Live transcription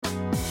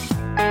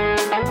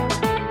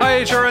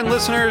HRN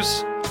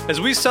listeners.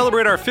 As we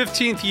celebrate our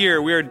 15th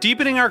year, we are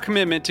deepening our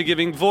commitment to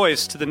giving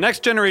voice to the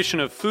next generation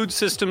of food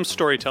systems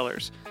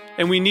storytellers,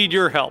 and we need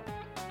your help.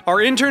 Our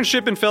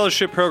internship and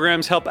fellowship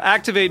programs help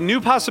activate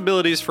new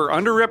possibilities for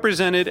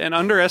underrepresented and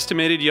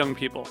underestimated young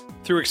people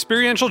through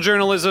experiential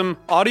journalism,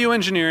 audio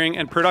engineering,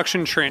 and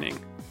production training.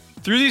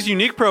 Through these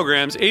unique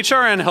programs,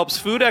 HRN helps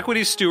food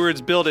equity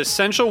stewards build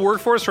essential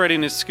workforce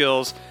readiness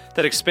skills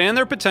that expand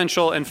their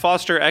potential and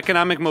foster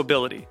economic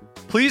mobility.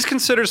 Please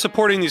consider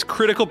supporting these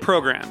critical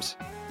programs.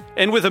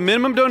 And with a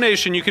minimum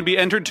donation, you can be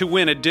entered to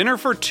win a dinner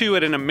for two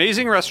at an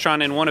amazing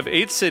restaurant in one of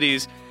 8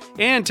 cities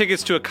and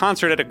tickets to a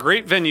concert at a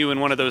great venue in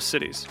one of those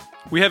cities.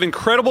 We have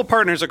incredible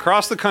partners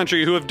across the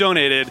country who have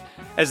donated,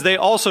 as they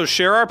also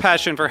share our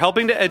passion for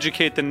helping to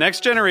educate the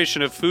next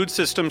generation of food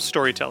systems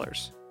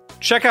storytellers.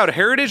 Check out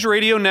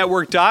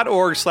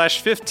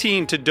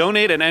heritageradionetwork.org/15 to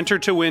donate and enter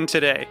to win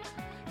today.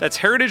 That's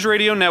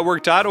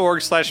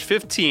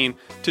heritageradionetwork.org/15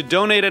 to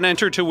donate and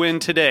enter to win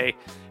today.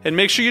 And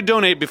make sure you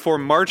donate before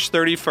March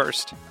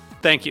 31st.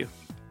 Thank you.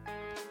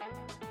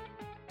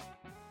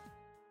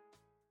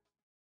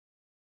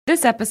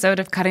 This episode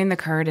of Cutting the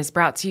Curd is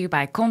brought to you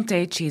by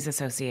Comté Cheese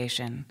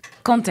Association.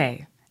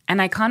 Comté, an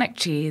iconic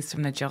cheese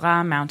from the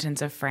Jura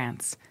Mountains of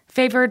France,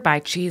 favored by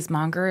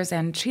cheesemongers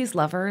and cheese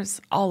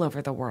lovers all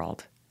over the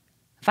world.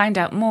 Find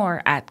out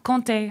more at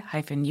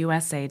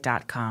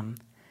comte-usa.com.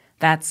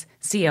 That's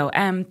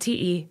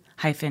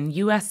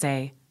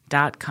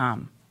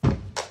COMTE-USA.com.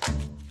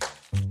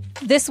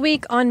 This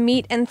week on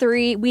Meat and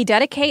Three, we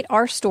dedicate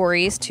our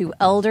stories to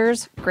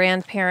elders,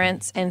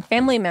 grandparents, and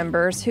family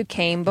members who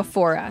came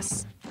before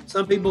us.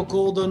 Some people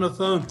called on the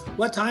phone.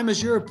 What time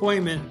is your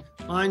appointment?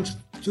 Mine's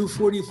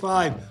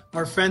 2:45.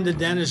 Our friend the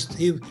dentist,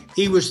 he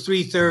was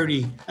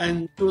 3:30.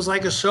 And it was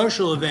like a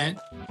social event.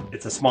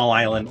 It's a small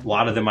island. A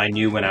lot of them I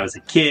knew when I was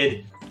a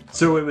kid.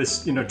 So it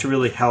was, to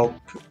really help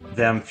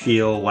them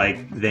feel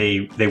like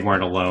they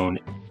weren't alone.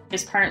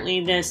 It's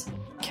partly this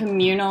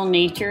communal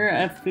nature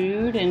of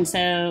food, and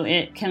so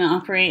it can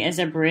operate as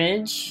a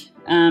bridge,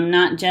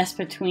 not just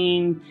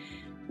between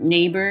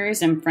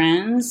neighbors and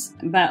friends,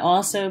 but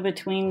also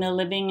between the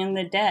living and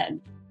the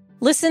dead.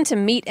 Listen to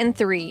Meat and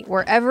Three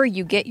wherever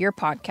you get your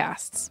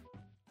podcasts.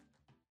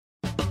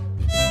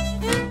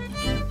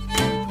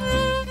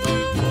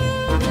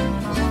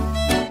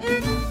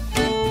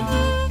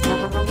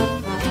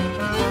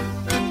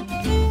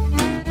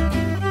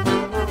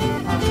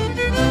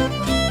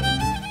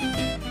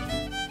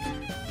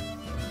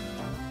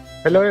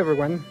 Hello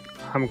everyone,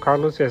 I'm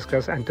Carlos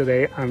Escas and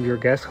today I'm your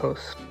guest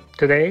host.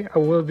 Today I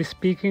will be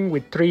speaking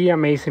with 3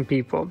 amazing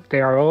people.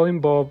 They are all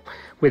involved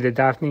with the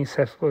Daphne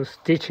Cephus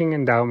Teaching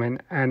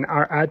Endowment and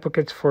are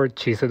advocates for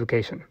cheese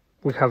education.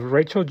 We have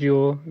Rachel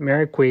Jewell,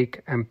 Mary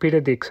Quick, and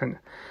Peter Dixon.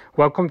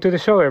 Welcome to the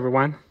show,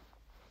 everyone.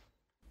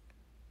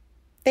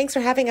 Thanks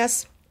for having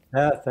us.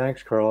 Yeah,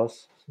 thanks,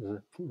 Carlos. It's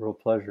a real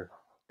pleasure.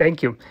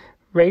 Thank you.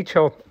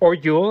 Rachel, or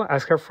Jewel,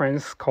 as her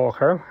friends call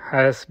her,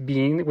 has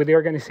been with the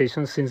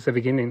organization since the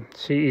beginning.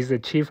 She is the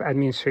chief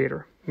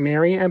administrator.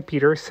 Mary and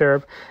Peter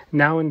serve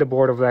now in the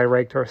board of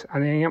directors,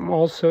 and I am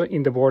also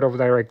in the board of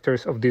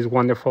directors of this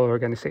wonderful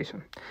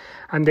organization.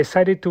 And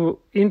decided to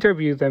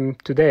interview them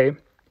today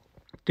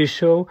to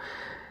show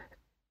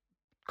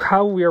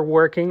how we are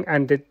working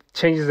and the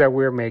changes that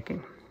we're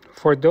making.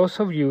 For those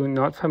of you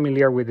not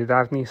familiar with the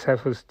Daphne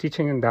Cephus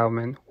Teaching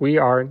Endowment, we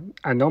are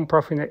a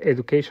nonprofit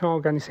educational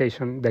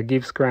organization that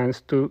gives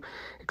grants to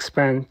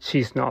expand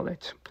cheese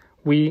knowledge.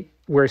 We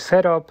were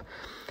set up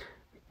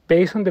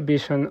based on the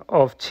vision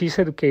of cheese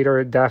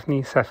educator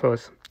Daphne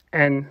Cephus,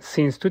 and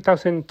since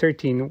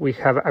 2013 we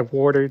have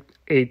awarded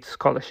 8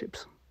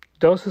 scholarships.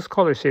 Those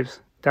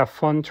scholarships that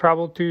fund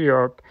travel to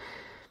Europe,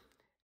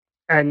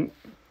 and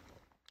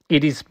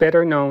it is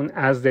better known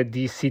as the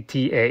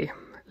DZTE.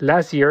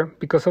 Last year,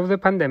 because of the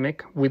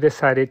pandemic, we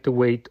decided to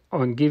wait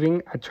on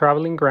giving a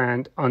traveling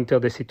grant until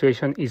the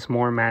situation is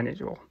more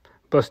manageable,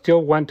 but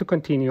still want to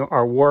continue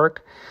our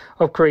work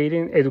of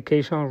creating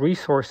educational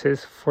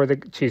resources for the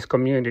cheese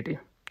community.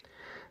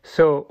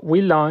 So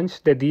we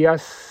launched the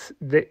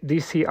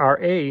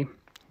DCRA.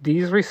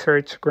 This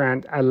research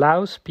grant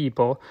allows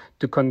people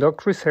to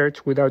conduct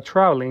research without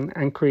traveling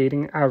and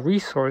creating a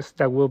resource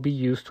that will be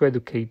used to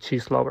educate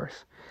cheese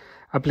lovers.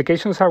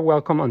 Applications are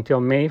welcome until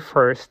May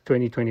 1st,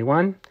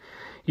 2021.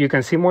 You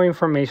can see more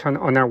information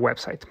on our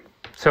website.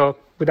 So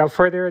without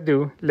further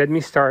ado, let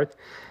me start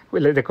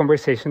with the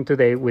conversation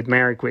today with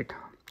Mary Quick.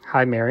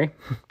 Hi, Mary.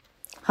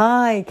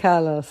 Hi,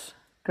 Carlos.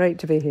 Great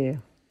to be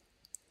here.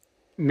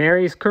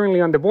 Mary is currently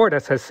on the board,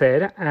 as I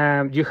said.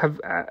 You have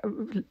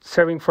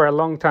serving for a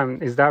long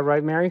time. Is that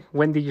right, Mary?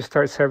 When did you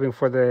start serving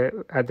for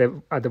at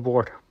the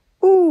board?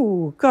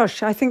 Oh,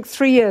 gosh, I think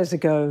 3 years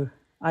ago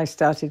I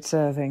started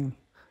serving.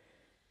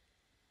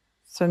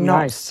 So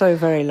not so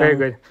very long. Very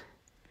good.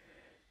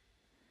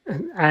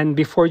 And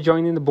before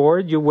joining the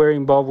board, you were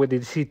involved with the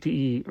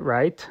DZTE,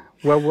 right?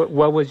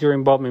 What was your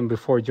involvement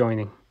before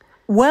joining?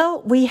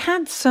 Well, we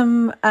had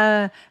some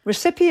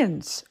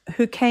recipients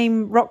who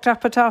rocked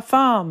up at our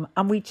farm,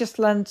 and we just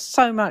learned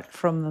so much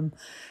from them.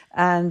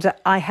 And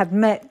I had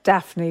met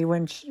Daphne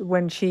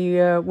when she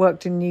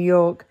worked in New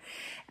York,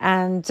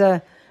 and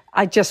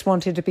I just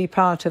wanted to be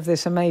part of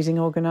this amazing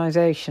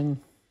organization.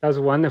 That's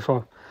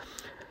wonderful.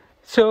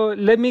 So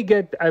let me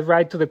get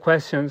right to the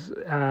questions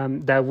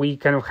that we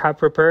kind of have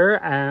prepared.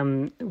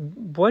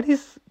 What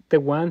is the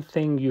one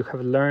thing you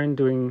have learned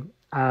during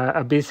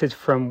a visit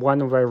from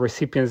one of our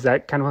recipients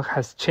that kind of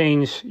has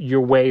changed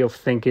your way of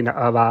thinking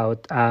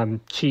about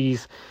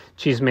cheese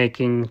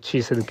making,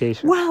 cheese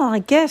education? Well, I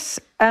guess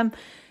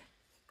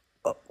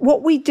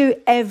what we do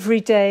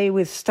every day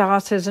with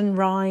starters and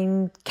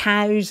rind,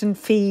 cows and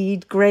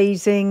feed,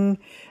 grazing,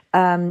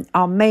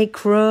 our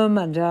make room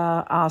and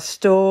our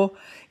store,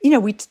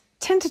 we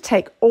tend to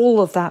take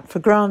all of that for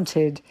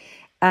granted.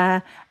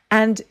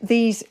 And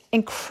these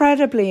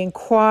incredibly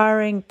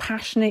inquiring,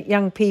 passionate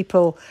young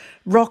people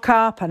rock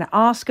up and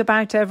ask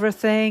about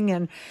everything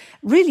and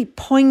really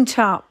point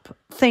up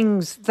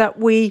things that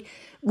we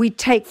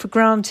take for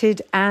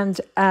granted and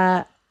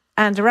are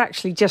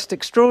actually just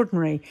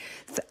extraordinary.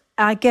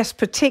 I guess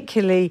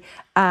particularly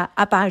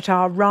about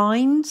our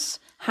rinds,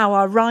 how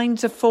our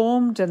rinds are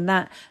formed and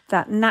that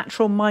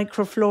natural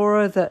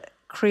microflora that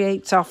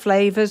creates our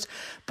flavours,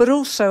 but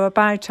also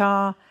about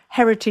our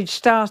heritage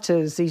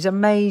starters, these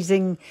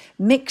amazing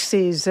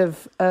mixes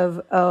of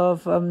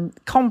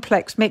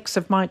complex mix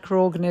of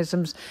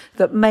microorganisms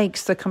that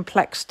makes the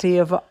complexity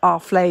of our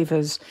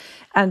flavours.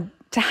 And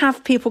to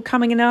have people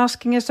coming and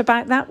asking us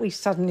about that, we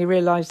suddenly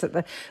realise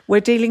that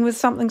we're dealing with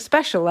something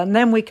special, and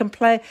then we can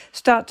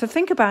start to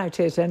think about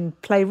it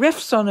and play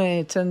riffs on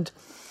it and,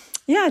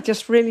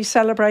 just really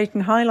celebrate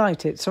and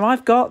highlight it. So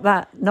I've got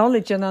that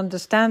knowledge and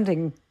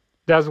understanding.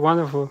 That's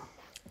wonderful.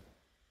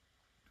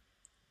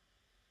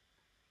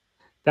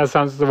 That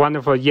sounds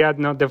wonderful. Yeah,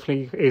 no,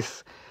 definitely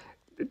is.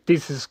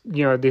 This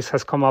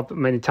has come up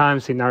many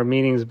times in our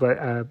meetings, but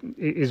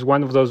it is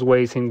one of those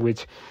ways in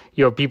which,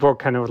 people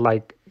kind of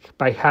like,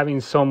 by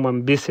having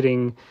someone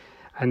visiting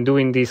and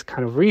doing this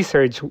kind of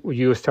research,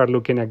 you start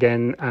looking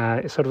again,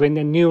 sort of in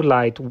a new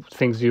light,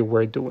 things you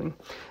were doing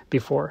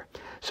before.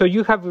 So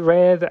you have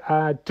read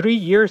 3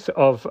 years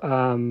of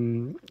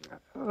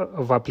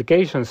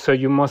applications, so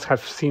you must have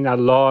seen a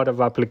lot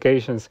of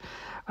applications.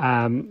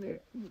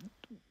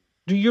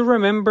 Do you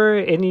remember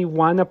any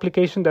one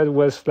application that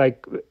was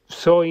like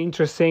so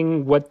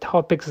interesting? What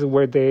topics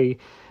were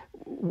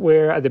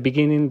at the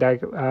beginning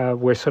that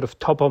were sort of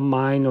top of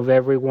mind of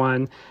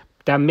everyone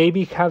that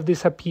maybe have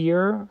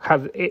disappeared?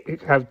 Have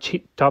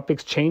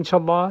topics changed a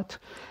lot?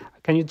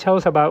 Can you tell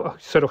us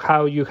about sort of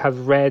how you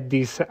have read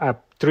these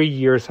 3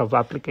 years of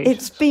applications?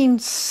 It's been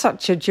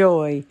such a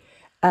joy.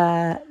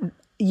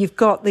 You've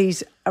got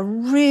these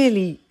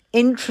really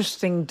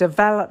interesting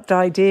developed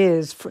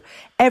ideas for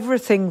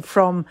everything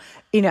from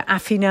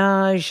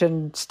affinage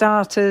and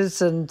starters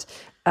and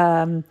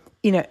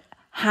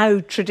how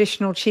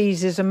traditional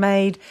cheeses are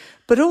made,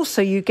 but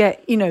also you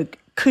get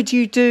could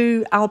you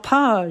do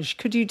alpage,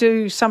 could you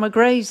do summer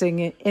grazing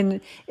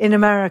in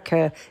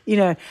America,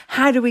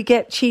 how do we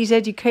get cheese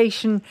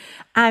education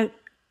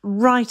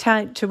right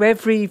out to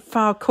every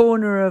far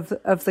corner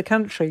of the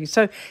country?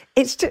 So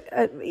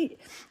it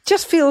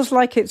just feels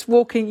like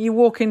you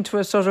walk into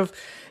a sort of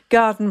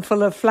garden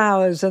full of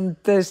flowers, and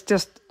there's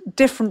just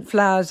different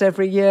flowers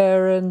every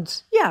year,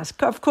 and yes,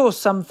 of course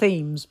some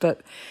themes,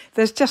 but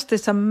there's just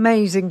this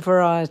amazing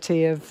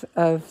variety of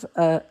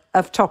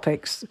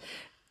topics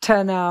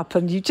turn up,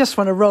 and you just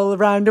want to roll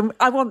around. And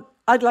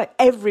I'd like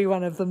every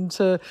one of them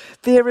to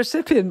be a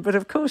recipient, but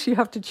of course you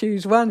have to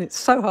choose one. It's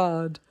so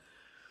hard.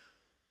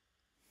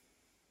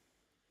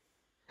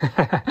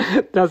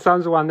 That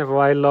sounds wonderful.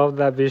 I love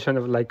that vision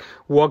of like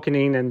walking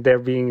in and there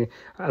being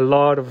a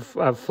lot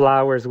of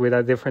flowers with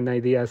different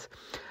ideas.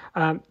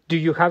 Do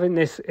you have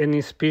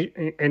any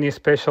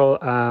special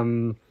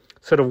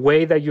sort of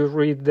way that you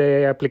read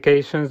the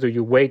applications? Do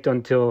you wait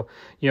until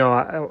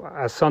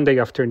a Sunday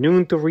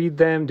afternoon to read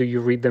them? Do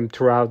you read them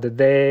throughout the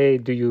day?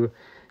 Do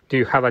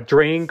you have a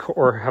drink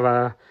or have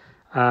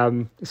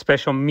a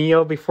special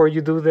meal before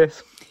you do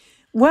this?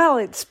 Well,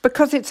 it's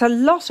because it's a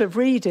lot of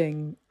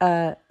reading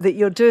that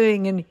you're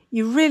doing, and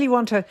you really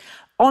want to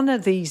honour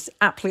these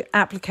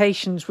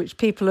applications which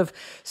people have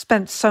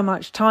spent so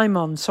much time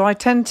on. So I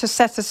tend to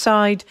set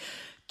aside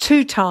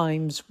 2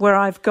 times where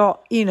I've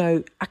got,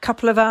 a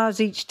couple of hours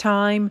each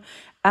time,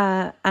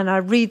 and I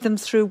read them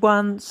through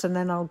once, and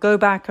then I'll go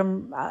back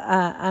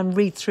and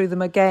read through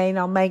them again.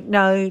 I'll make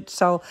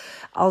notes. I'll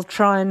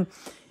try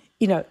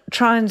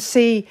and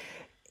see,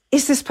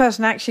 is this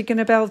person actually going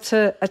to be able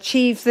to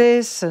achieve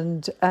this?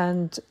 And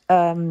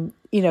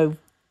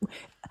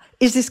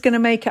is this going to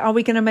make it? Are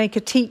we going to make a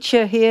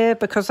teacher here?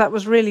 Because that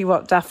was really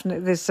what Daphne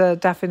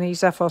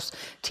Zephos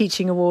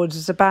Teaching Awards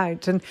is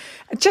about. And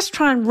just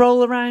try and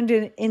roll around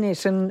in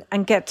it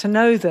and get to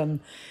know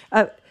them.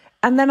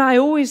 And then I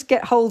always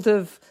get hold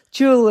of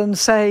Jewel and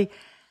say,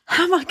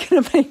 how am I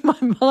going to make my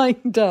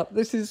mind up?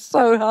 This is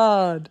so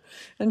hard.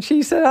 And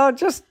she said, oh,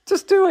 just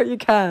do what you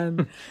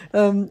can.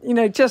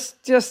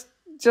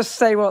 Just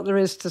say what there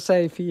is to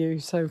say for you.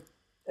 So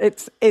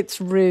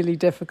it's really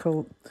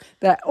difficult.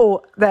 They're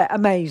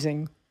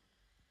amazing.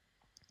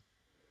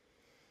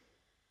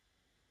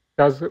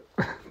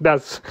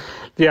 That's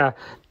yeah.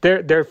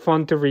 They're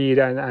fun to read,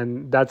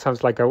 and that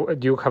sounds like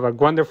you have a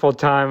wonderful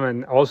time,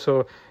 and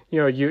also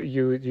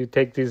you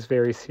take this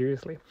very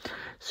seriously.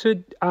 So,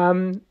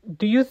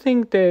 do you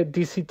think the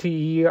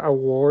DZTE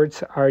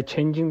awards are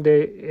changing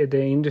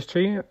the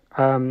industry?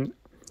 Do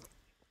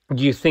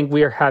you think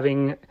we are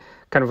having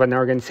kind of an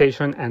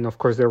organization, and of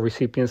course the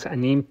recipients,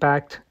 an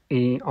impact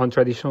on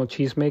traditional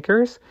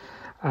cheesemakers?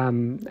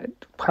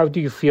 How do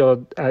you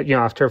feel,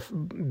 after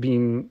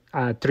being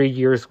 3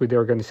 years with the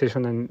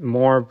organization and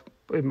more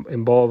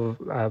involved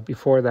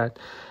before that?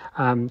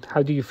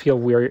 How do you feel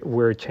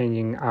we're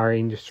changing our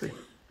industry?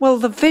 Well,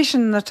 the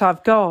vision that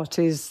I've got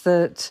is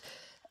that,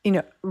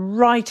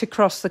 right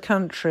across the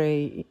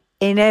country,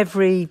 in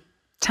every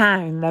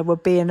town, there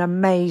would be an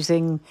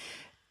amazing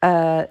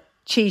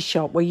cheese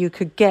shop where you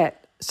could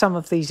get some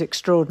of these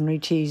extraordinary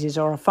cheeses,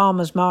 or a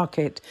farmer's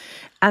market,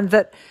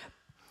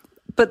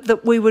 but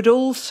that we would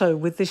also,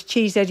 with this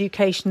cheese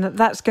education,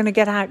 that's going to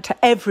get out to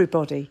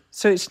everybody.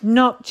 So it's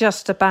not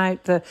just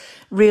about the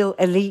real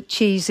elite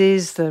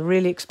cheeses, the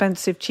really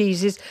expensive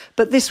cheeses,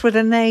 but this would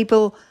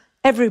enable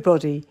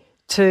everybody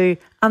to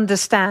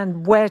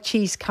understand where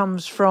cheese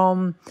comes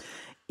from,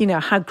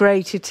 how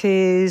great it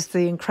is,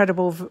 the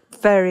incredible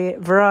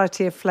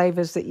variety of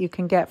flavours that you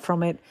can get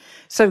from it.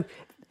 So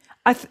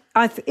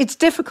it's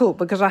difficult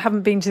because I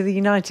haven't been to the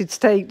United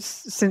States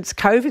since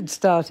COVID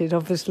started,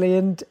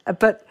 obviously,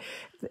 but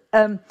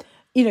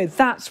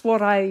that's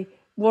what I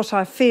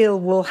feel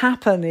will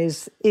happen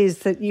is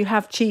that you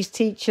have cheese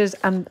teachers,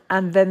 and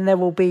then there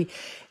will be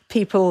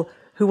people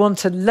who want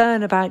to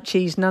learn about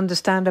cheese and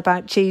understand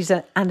about cheese,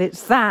 and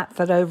it's that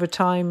over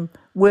time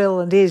will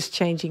and is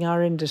changing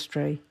our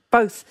industry,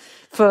 both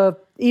for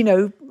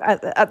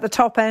at the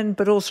top end,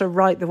 but also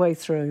right the way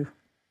through.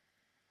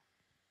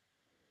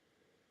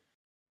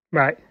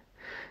 Right.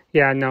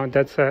 Yeah, no,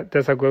 that's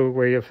a good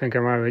way of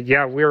thinking about it.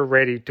 Yeah, we're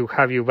ready to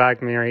have you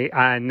back, Mary,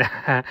 and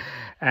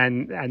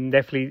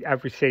definitely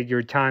appreciate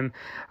your time.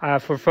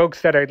 For folks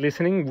that are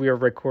listening, we are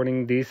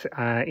recording this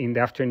in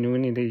the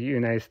afternoon in the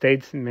United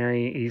States.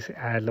 Mary is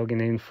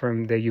logging in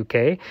from the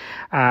UK,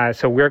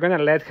 so we're gonna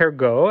let her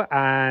go.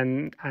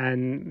 And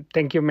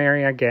thank you,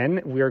 Mary,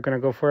 again. We are gonna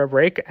go for a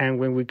break, and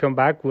when we come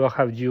back, we'll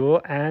have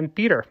Jewel and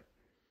Peter.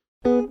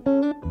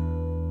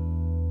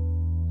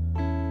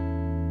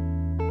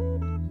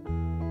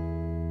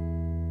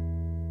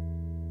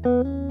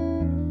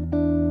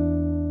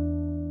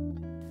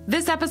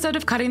 This episode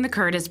of Cutting the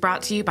Curd is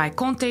brought to you by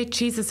Comté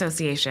Cheese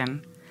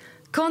Association.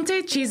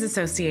 Comté Cheese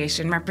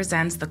Association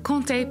represents the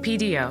Comté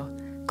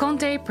PDO,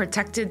 Comté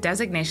Protected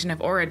Designation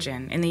of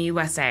Origin in the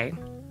USA.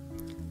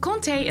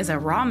 Comté is a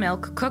raw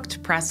milk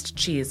cooked pressed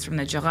cheese from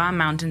the Jura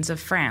Mountains of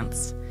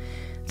France.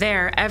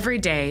 There, every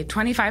day,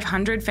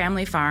 2,500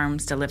 family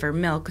farms deliver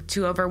milk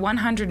to over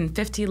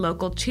 150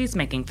 local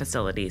cheesemaking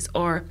facilities,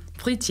 or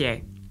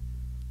fruitiers.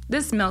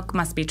 This milk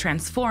must be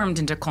transformed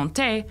into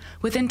Comté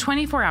within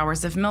 24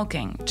 hours of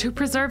milking to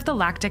preserve the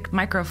lactic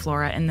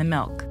microflora in the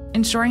milk,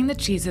 ensuring the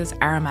cheese's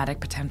aromatic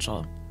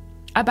potential.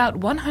 About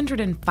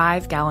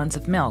 105 gallons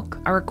of milk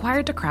are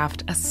required to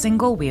craft a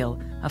single wheel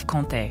of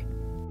Comté.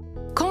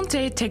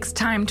 Comté takes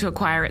time to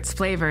acquire its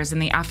flavors in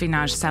the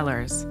affinage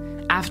cellars.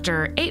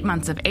 After 8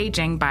 months of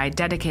aging by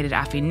dedicated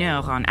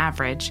affineurs on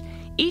average,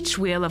 each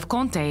wheel of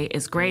Comté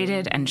is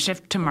graded and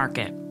shipped to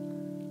market.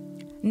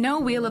 No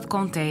wheel of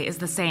Comté is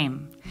the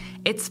same.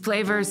 Its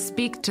flavors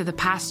speak to the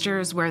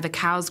pastures where the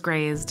cows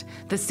grazed,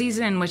 the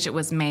season in which it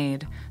was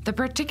made, the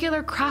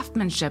particular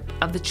craftsmanship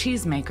of the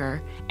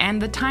cheesemaker,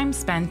 and the time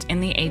spent in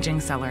the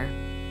aging cellar.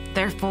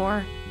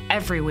 Therefore,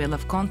 every wheel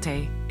of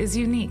Comté is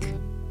unique.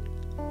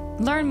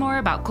 Learn more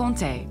about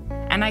Comté,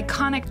 an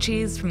iconic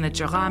cheese from the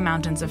Jura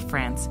Mountains of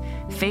France,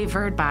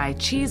 favored by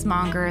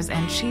cheesemongers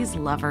and cheese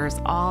lovers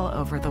all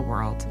over the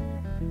world.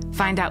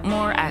 Find out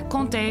more at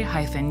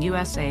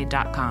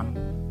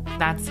comte-usa.com.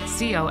 That's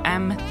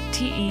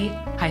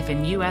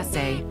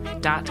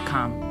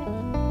COMTE-USA.com.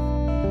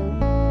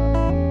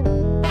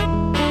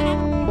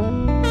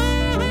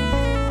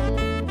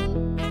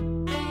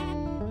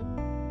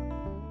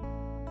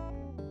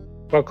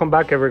 Welcome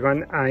back,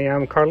 everyone. I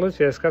am Carlos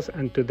Yescas,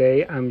 and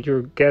today I'm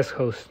your guest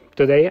host.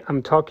 Today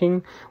I'm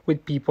talking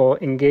with people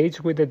engaged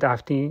with the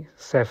Daphne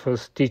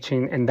Cephus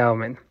Teaching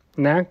Endowment.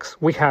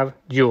 Next, we have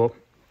Jewel.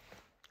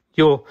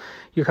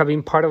 You have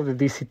been part of the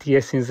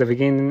DZTE since the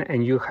beginning,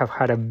 and you have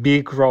had a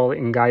big role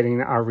in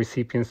guiding our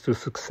recipients to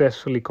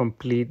successfully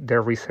complete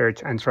their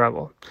research and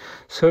travel.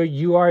 So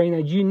you are in a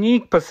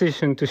unique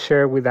position to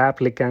share with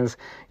applicants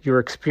your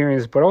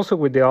experience, but also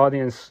with the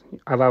audience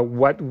about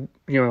what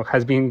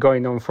has been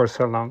going on for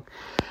so long.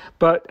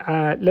 But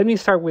let me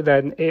start with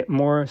a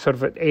more sort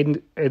of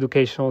an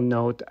educational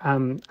note.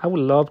 I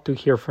would love to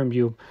hear from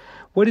you.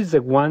 what is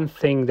the one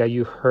thing that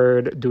you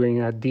heard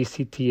during a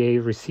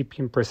DZTE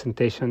recipient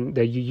presentation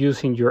that you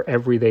use in your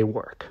everyday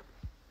work?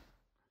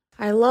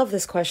 I love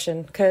this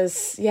question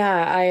because,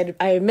 I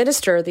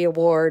administer the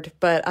award,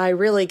 but I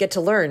really get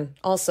to learn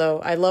also.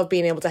 I love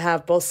being able to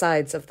have both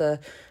sides of the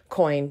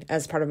coin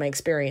as part of my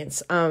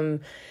experience.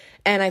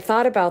 And I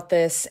thought about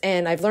this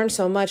and I've learned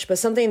so much, but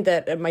something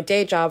that my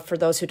day job, for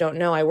those who don't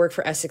know, I work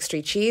for Essex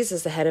Street Cheese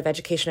as the head of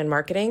education and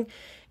marketing.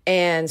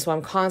 And so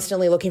I'm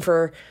constantly looking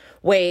for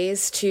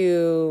ways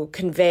to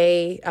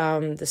convey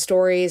the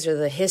stories or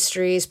the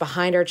histories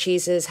behind our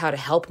cheeses, how to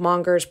help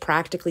mongers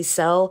practically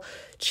sell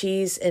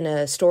cheese in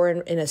a store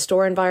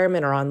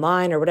environment or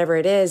online or whatever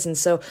it is. And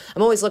so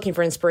I'm always looking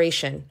for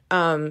inspiration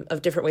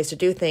of different ways to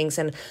do things.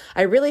 And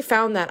I really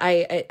found that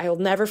I'll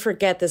never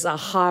forget this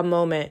aha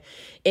moment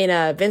in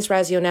Vince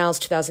Razzionale's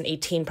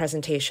 2018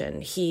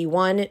 presentation. He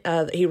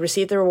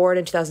received the award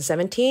in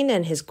 2017,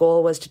 and his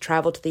goal was to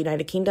travel to the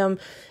United Kingdom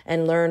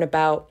and learn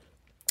about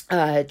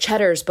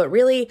cheddars, but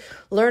really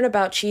learn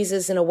about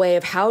cheeses in a way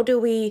of how do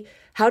we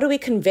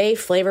convey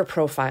flavor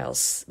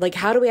profiles? Like,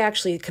 how do we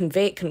actually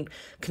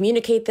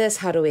communicate this?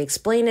 How do we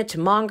explain it to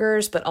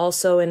mongers, but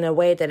also in a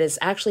way that is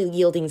actually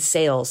yielding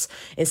sales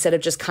instead of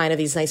just kind of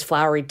these nice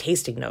flowery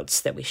tasting notes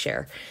that we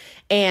share?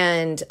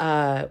 And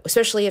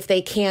especially if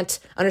they can't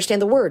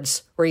understand the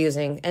words we're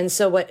using. And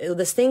so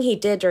this thing he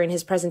did during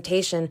his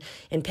presentation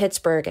in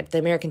Pittsburgh at the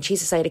American Cheese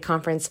Society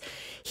conference,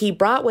 he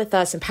brought with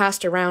us and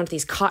passed around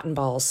these cotton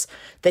balls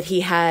that he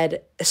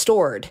had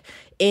stored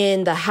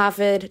in the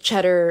Hafod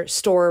cheddar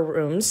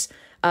storerooms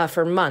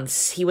for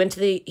months. He went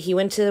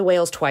to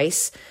Wales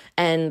twice,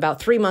 and about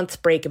 3 months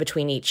break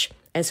between each.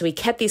 And so he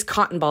kept these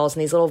cotton balls in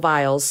these little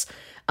vials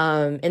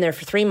in there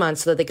for 3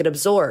 months so that they could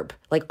absorb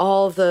like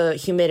all of the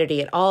humidity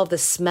and all of the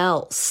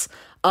smells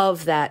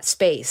of that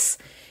space.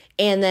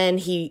 And then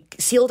he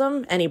sealed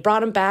them and he brought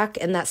them back.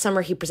 And that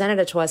summer he presented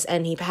it to us,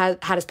 and he had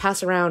us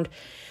pass around,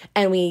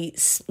 and we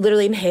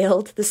literally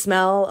inhaled the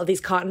smell of these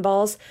cotton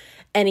balls.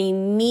 And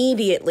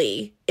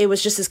immediately it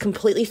was just this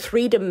completely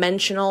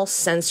 3-dimensional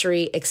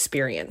sensory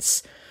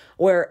experience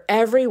where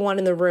everyone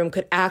in the room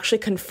could actually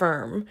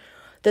confirm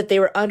that they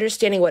were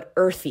understanding what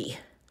earthy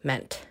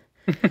meant.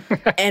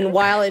 And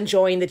while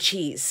enjoying the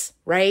cheese,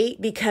 right?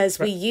 Because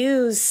we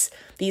use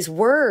these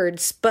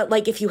words, but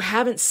like if you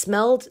haven't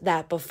smelled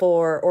that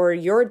before, or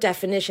your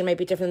definition might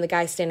be different than the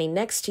guy standing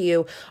next to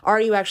you, are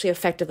you actually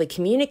effectively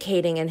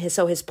communicating? And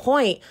his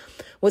point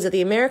was that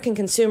the American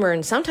consumer,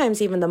 and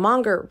sometimes even the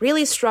monger,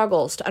 really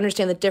struggles to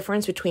understand the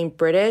difference between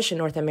British and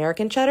North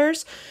American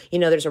cheddars. You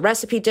know, there's a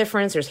recipe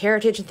difference, there's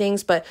heritage and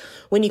things, but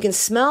when you can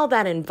smell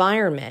that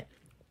environment,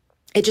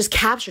 it just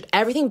captured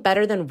everything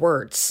better than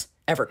words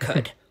ever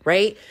could.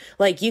 Right?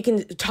 Like you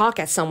can talk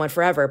at someone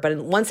forever, but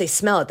once they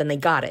smell it, then they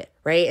got it.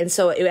 Right. And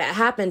so it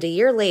happened a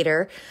year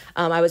later.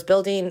 I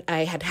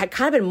had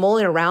kind of been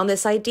mulling around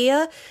this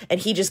idea, and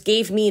he just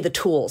gave me the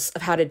tools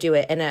of how to do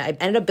it. And I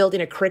ended up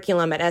building a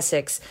curriculum at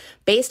Essex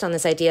based on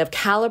this idea of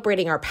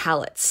calibrating our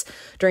palates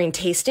during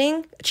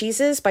tasting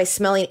cheeses by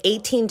smelling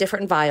 18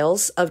 different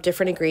vials of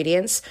different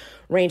ingredients,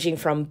 ranging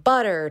from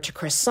butter to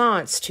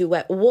croissants to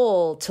wet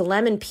wool to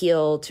lemon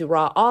peel to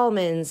raw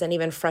almonds and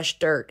even fresh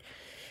dirt.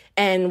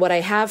 And what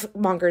I have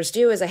mongers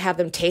do is I have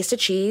them taste a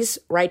cheese,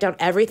 write down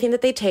everything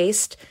that they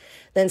taste,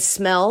 then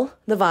smell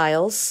the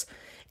vials,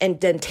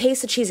 and then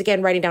taste the cheese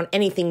again, writing down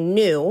anything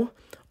new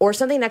or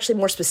something actually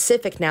more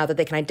specific now that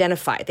they can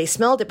identify. They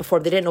smelled it before,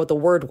 but they didn't know what the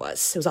word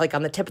was. It was like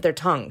on the tip of their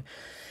tongue.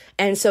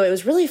 And so it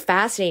was really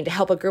fascinating to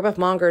help a group of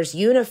mongers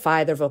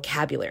unify their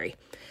vocabulary.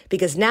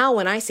 Because now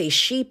when I say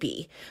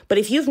sheepy, but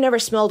if you've never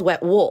smelled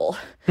wet wool,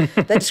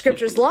 that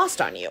descriptor is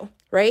lost on you,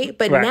 right?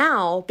 But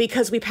now,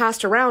 because we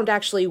passed around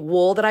actually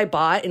wool that I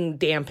bought and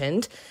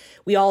dampened,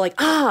 we all like,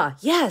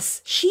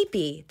 yes,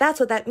 sheepy. That's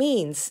what that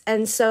means.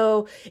 And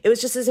so it was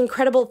just this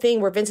incredible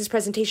thing where Vince's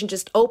presentation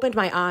just opened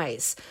my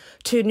eyes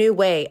to a new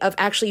way of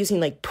actually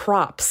using like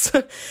props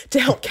to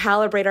help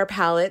calibrate our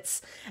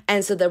palates.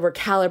 And so that we're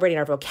calibrating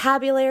our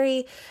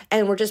vocabulary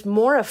and we're just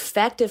more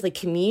effectively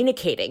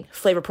communicating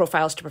flavor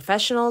profiles to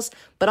professionals,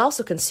 but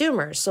also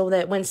consumers, so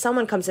that when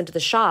someone comes into the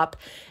shop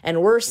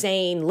and we're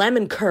saying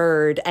lemon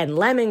curd and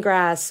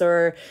lemongrass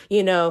or,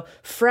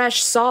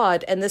 fresh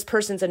sod, and this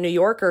person's a New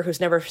Yorker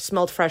who's never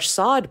smelled fresh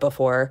sod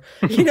before,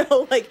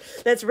 like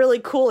that's really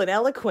cool and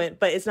eloquent,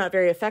 but it's not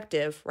very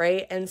effective.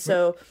 Right. And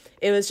so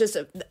it was just,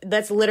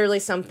 that's literally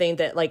something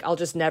that like, I'll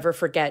just never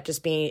forget,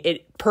 just being,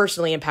 it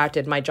personally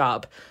impacted my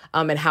job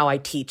and how I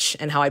teach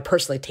and how I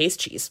personally taste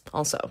cheese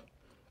also.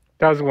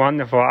 That's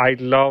wonderful. I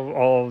love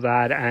all of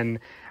that. And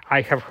I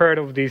have heard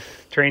of this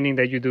training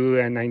that you do,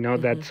 and I know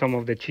that some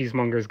of the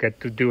cheesemongers get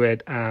to do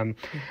it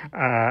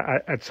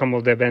at some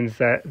of the events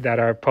that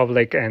are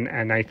public,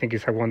 and I think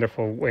it's a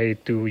wonderful way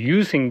to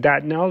using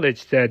that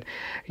knowledge that,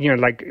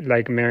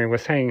 like Mary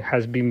was saying,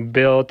 has been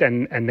built,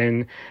 and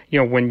then,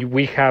 when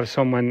we have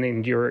someone,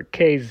 in your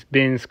case,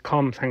 Vince,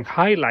 comes and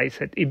highlights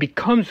it, it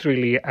becomes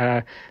really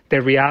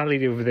the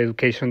reality of the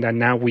education that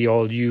now we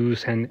all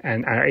use and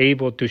are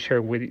able to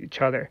share with each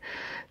other.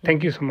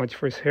 Thank you so much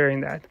for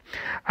sharing that.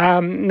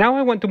 Now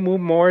I want to move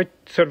more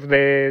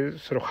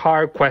the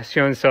hard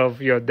questions of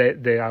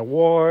the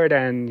award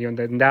and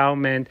the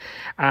endowment.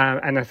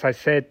 And as I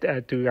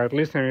said to our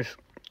listeners,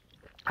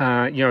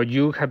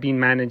 you have been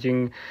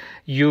managing.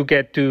 You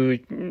get to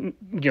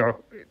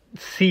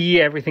see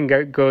everything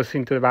that goes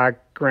into the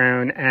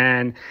background,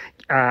 and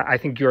I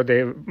think you're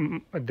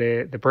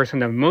the person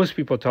that most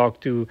people talk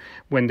to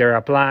when they're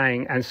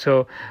applying, and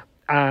so.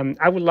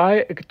 I would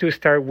like to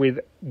start with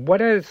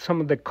what are some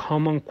of the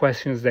common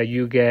questions that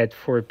you get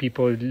for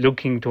people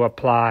looking to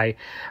apply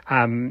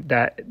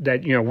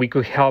that we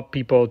could help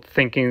people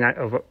thinking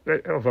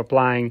of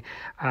applying,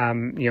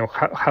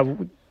 how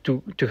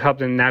to help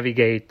them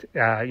navigate,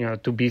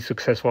 to be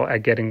successful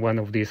at getting one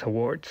of these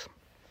awards.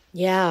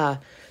 Yeah.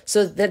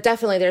 So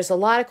definitely there's a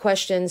lot of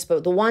questions,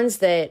 but the ones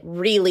that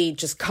really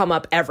just come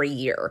up every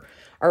year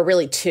are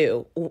really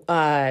two.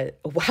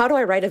 How do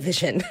I write a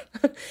vision?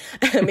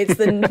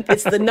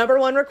 It's the number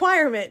one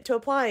requirement to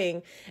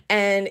applying.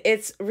 And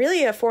it's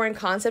really a foreign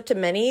concept to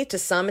many. To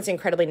some, it's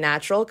incredibly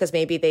natural because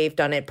maybe they've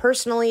done it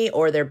personally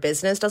or their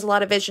business does a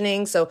lot of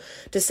visioning. So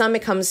to some,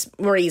 it comes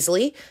more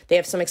easily. They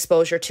have some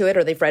exposure to it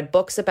or they've read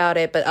books about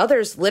it. But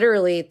others,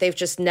 literally, they've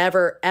just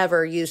never,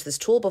 ever used this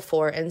tool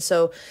before. And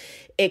so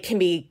it can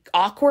be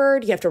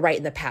awkward. You have to write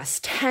in the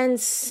past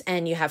tense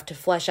and you have to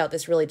flesh out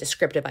this really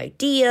descriptive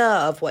idea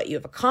of what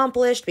you've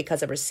accomplished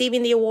because of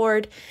receiving the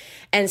award.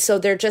 And so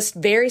they're just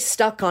very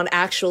stuck on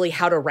actually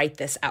how to write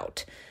this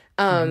out.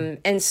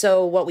 And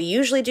so what we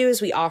usually do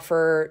is we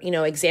offer,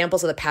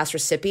 examples of the past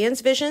recipients'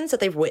 visions that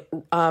they've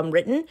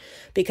written,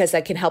 because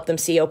that can help them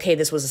see, okay,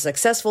 this was a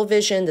successful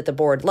vision that the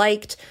board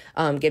liked,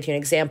 give you an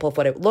example of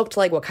what it looked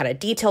like, what kind of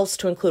details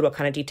to include, what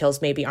kind of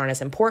details maybe aren't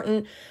as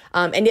important.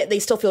 And yet they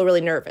still feel really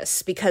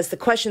nervous because the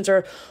questions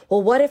are,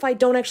 well, what if I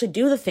don't actually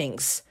do the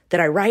things that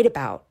I write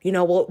about?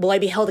 Will I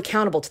be held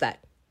accountable to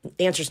that?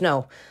 The answer is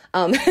no.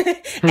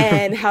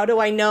 And how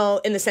do I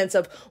know in the sense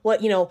of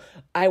what,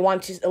 a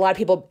lot of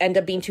people end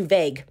up being too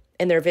vague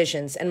in their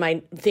visions. And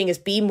my thing is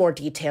be more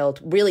detailed,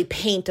 really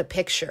paint a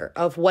picture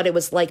of what it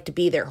was like to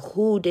be there.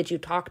 Who did you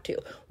talk to?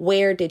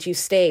 Where did you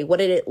stay? What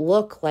did it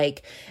look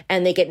like?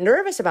 And they get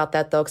nervous about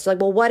that though. Cause like,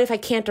 well, what if I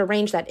can't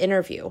arrange that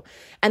interview?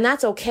 And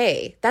that's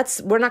okay.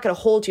 We're not going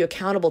to hold you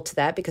accountable to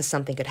that because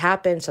something could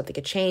happen, something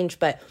could change,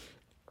 but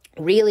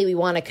really, we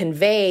want to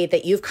convey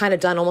that you've kind of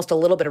done almost a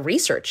little bit of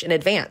research in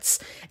advance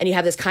and you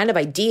have this kind of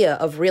idea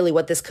of really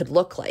what this could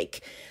look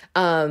like.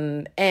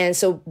 And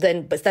so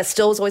then, but that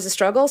still is always a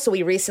struggle. So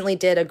we recently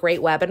did a great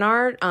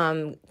webinar,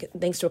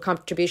 thanks to a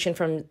contribution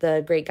from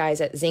the great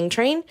guys at Zing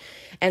Train.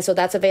 And so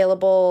that's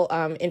available,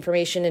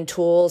 information and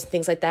tools,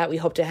 things like that. We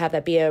hope to have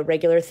that be a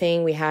regular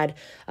thing. We had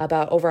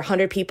about over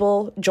 100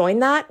 people join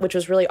that, which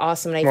was really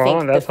awesome. And I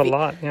think that's a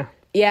lot. Yeah.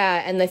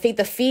 Yeah. And I think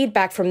the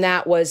feedback from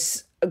that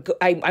was,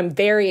 I'm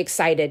very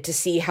excited to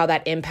see how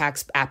that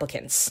impacts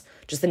applicants,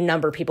 just the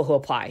number of people who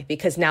apply,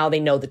 because now they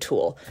know the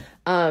tool.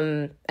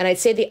 And I'd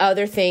say the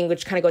other thing,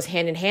 which kind of goes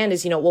hand in hand,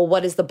 is, well,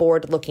 what is the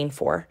board looking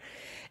for?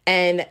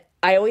 And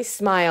I always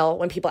smile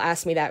when people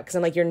ask me that because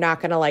I'm like, you're not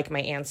going to like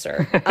my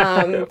answer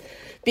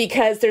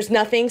because there's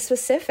nothing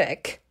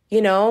specific.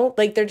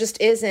 There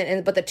just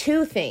isn't. But the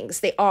two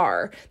things that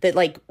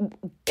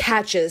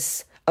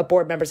catches a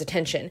board member's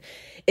attention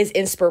is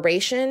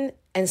inspiration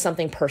and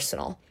something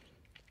personal.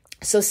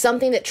 So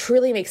something that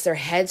truly makes their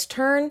heads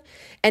turn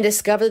and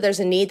discover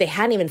there's a need they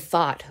hadn't even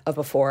thought of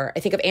before.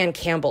 I think of Anne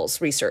Campbell's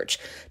research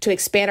to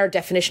expand our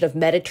definition of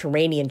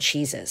Mediterranean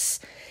cheeses.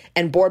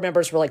 And board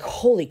members were like,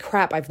 holy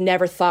crap, I've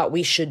never thought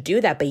we should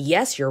do that. But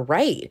yes, you're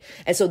right.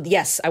 And so,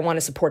 yes, I want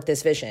to support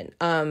this vision.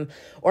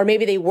 Or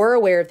maybe they were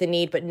aware of the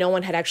need, but no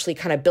one had actually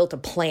kind of built a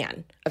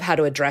plan of how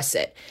to address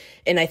it.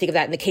 And I think of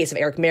that in the case of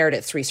Eric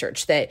Meredith's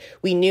research, that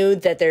we knew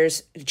that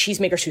there's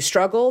cheesemakers who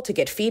struggle to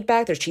get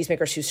feedback. There's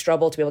cheesemakers who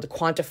struggle to be able to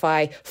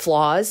quantify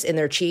flaws in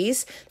their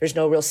cheese. There's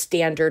no real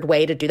standard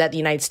way to do that in the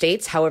United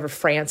States. However,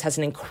 France has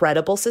an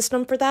incredible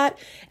system for that.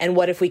 And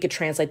what if we could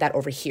translate that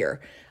over here?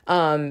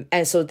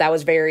 And so that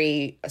was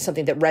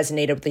something that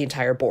resonated with the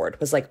entire board,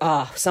 was like,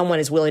 someone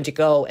is willing to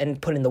go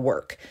and put in the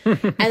work.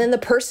 And then the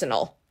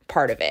personal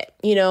part of it.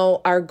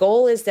 Our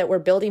goal is that we're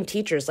building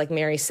teachers, like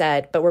Mary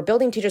said, but we're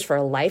building teachers for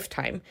a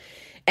lifetime.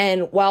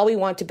 And while we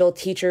want to build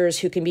teachers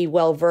who can be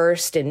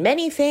well-versed in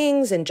many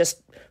things and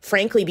just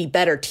frankly be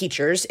better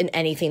teachers in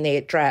anything they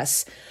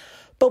address,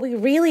 but we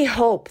really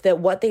hope that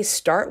what they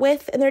start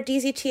with in their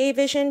DZTE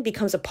vision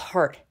becomes a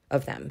part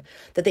of them,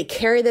 that they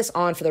carry this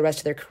on for the rest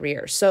of their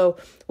career. So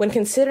when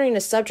considering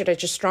a subject, I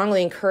just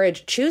strongly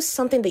encourage, choose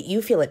something that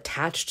you feel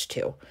attached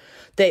to,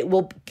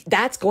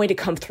 that's going to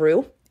come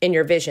through in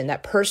your vision.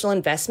 That personal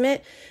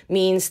investment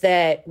means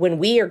that when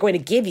we are going to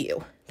give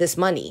you this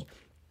money,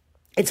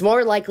 it's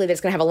more likely that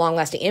it's going to have a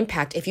long-lasting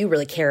impact if you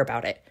really care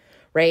about it,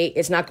 right?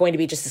 It's not going to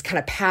be just this kind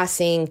of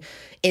passing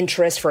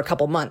interest for a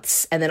couple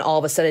months. And then all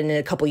of a sudden in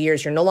a couple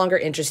years, you're no longer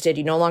interested.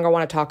 You no longer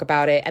want to talk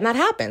about it. And that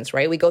happens,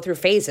 right? We go through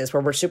phases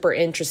where we're super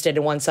interested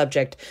in one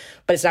subject,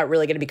 but it's not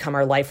really going to become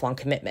our lifelong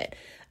commitment.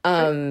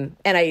 And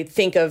I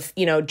think of,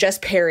 Jess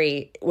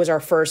Perry was our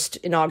first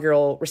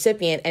inaugural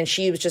recipient, and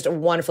she was just a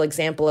wonderful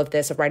example of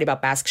this, of writing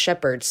about Basque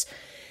shepherds.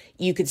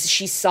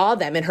 She saw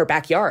them in her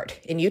backyard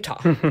in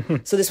Utah.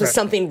 So this was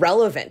something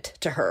relevant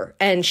to her,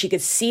 and she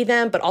could see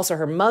them, but also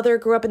her mother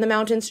grew up in the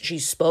mountains. She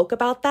spoke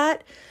about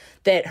that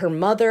her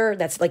mother,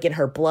 that's like in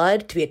her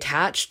blood, to be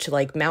attached to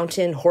like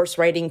mountain horse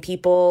riding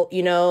people,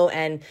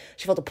 and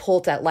she felt a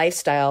pull to that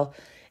lifestyle.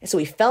 And so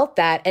we felt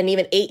that. And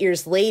even 8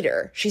 years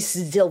later, she's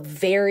still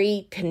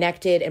very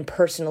connected and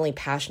personally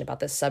passionate about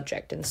this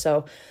subject. And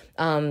so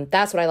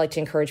that's what I like to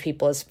encourage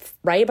people, is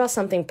write about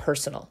something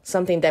personal,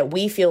 something that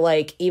we feel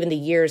like even the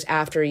years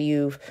after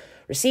you've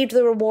received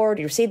the reward,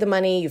 you received the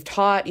money, you've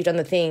taught, you've done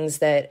the things,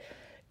 that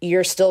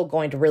you're still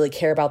going to really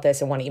care about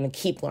this and want to even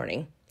keep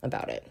learning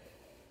about it.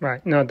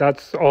 Right. No,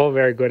 that's all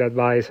very good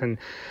advice. And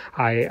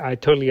I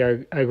totally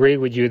agree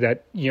with you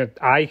that,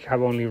 I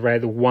have only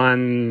read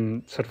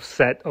one sort of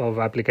set of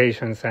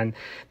applications, and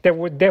there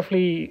were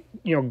definitely,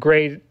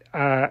 great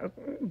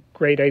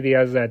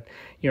ideas that,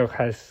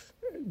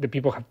 the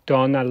people have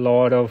done a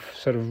lot of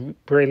sort of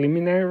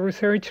preliminary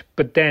research,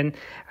 but then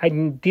I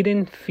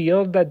didn't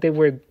feel that they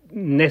were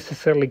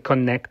necessarily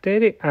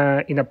connected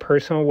in a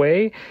personal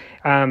way,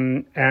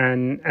 and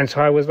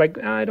so I was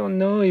like, I don't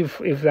know if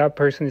that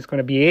person is going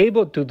to be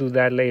able to do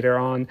that later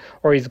on,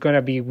 or is going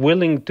to be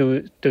willing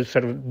to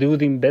sort of do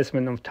the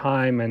investment of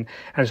time, and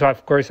so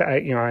of course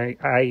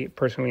I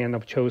personally end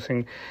up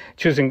choosing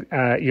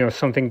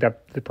something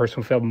that the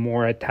person felt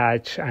more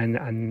attached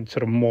and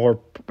sort of more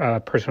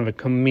personally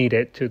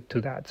committed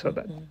to that. So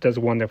that's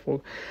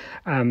wonderful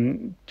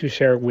to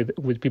share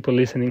with people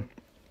listening.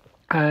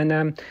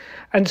 And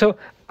so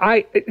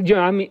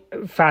I'm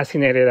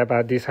fascinated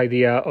about this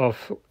idea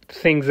of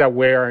things that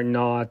were or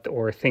not,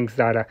 or things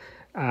that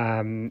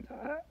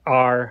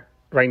are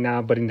right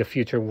now, but in the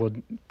future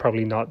would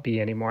probably not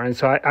be anymore. And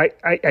so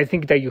I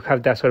think that you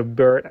have that sort of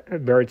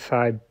bird's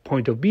eye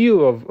point of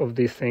view of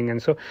this thing.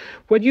 And so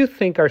what do you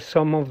think are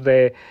some of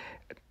the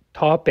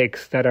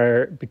topics that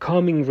are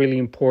becoming really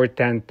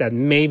important that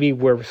maybe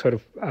were sort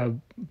of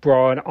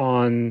brought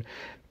on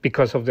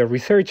because of the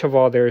research of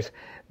others,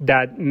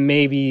 that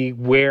maybe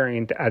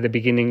weren't at the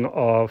beginning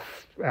of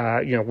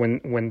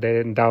when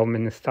the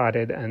endowment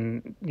started,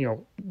 and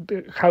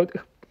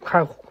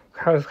how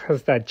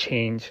has that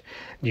changed,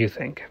 do you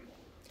think?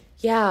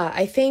 Yeah,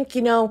 I think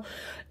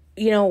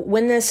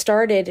when this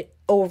started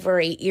over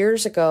 8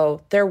 years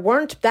ago, there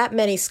weren't that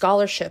many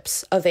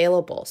scholarships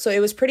available. So it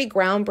was pretty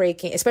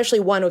groundbreaking,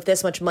 especially one with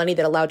this much money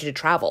that allowed you to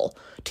travel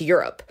to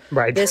Europe.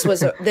 Right.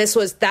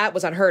 That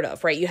was unheard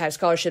of, right? You had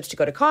scholarships to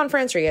go to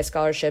conference, or you had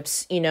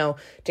scholarships,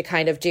 to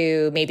kind of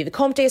do maybe the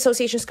Comte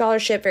Association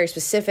scholarship, very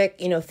specific,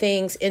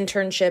 things,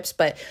 internships.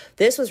 But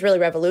this was really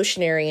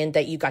revolutionary in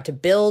that you got to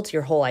build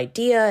your whole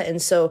idea.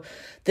 And so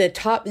the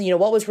top,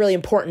 what was really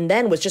important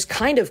then was just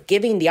kind of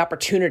giving the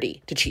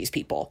opportunity to cheese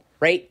people,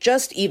 right?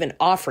 Just even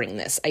offering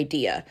this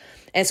idea.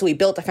 And so we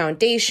built a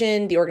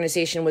foundation. The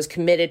organization was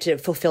committed to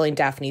fulfilling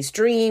Daphne's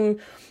dream.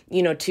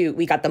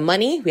 We got the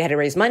money. We had to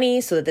raise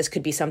money so that this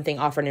could be something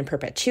offered in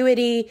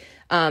perpetuity.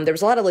 There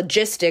was a lot of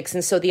logistics.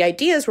 And so the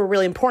ideas were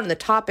really important, the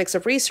topics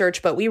of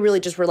research, but we really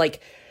just were like,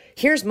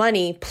 here's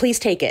money, please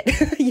take it,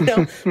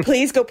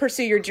 please go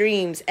pursue your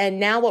dreams. And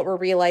now what we're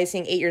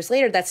realizing 8 years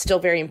later, that's still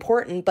very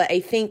important. But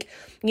I think,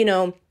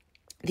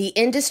 the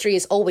industry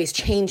is always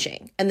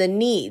changing, and the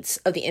needs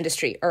of the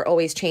industry are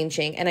always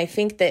changing. And I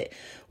think that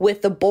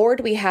with the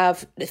board we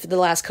have for the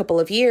last couple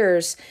of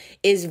years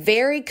is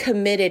very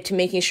committed to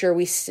making sure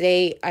we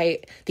stay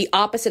the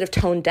opposite of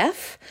tone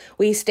deaf.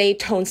 We stay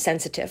tone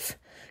sensitive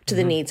to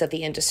the needs of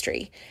the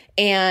industry.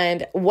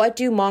 And what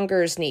do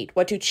mongers need?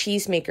 What do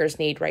cheesemakers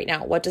need right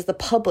now? What does the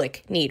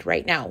public need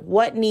right now?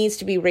 What needs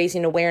to be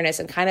raising awareness,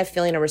 and kind of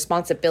feeling a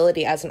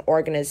responsibility as an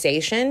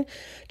organization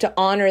to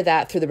honor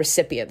that through the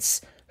recipients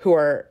who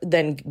are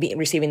then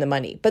receiving the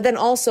money. But then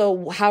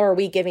also, how are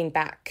we giving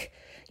back?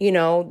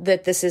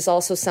 That this is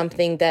also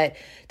something that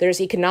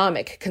there's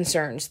economic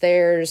concerns,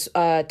 there's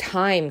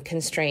time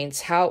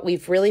constraints, how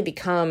we've really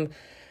become,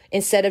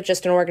 instead of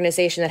just an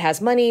organization that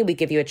has money, we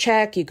give you a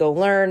check, you go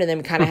learn, and then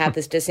we kind of have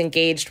this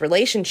disengaged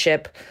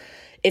relationship.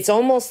 It's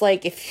almost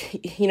like if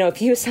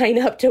you sign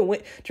up to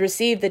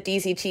receive the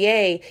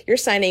DZTE, you're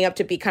signing up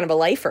to be kind of a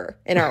lifer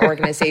in our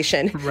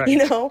organization. Right.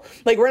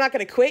 Like, we're not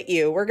going to quit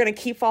you. We're going to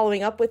keep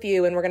following up with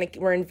you, and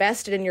we're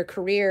invested in your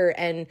career,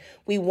 and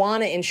we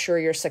want to ensure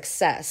your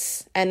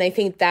success. And I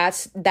think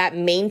that's that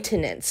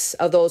maintenance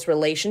of those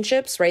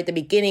relationships, right? The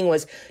beginning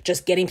was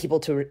just getting people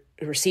to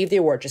receive the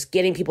award, just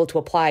getting people to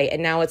apply.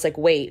 And now it's like,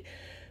 wait,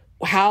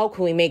 how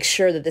can we make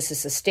sure that this is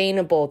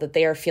sustainable, that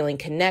they are feeling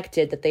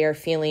connected, that they are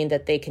feeling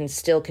that they can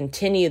still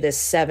continue this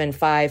 7,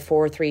 5,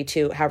 4, 3,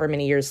 2, however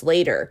many years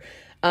later?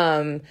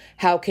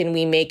 How can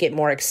we make it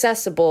more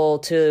accessible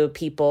to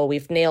people?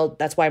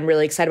 That's why I'm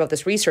really excited about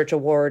this research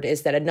award,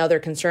 is that another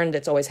concern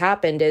that's always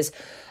happened is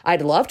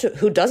I'd love to,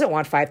 who doesn't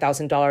want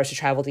 $5,000 to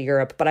travel to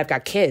Europe, but I've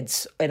got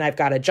kids and I've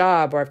got a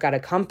job or I've got a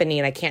company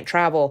and I can't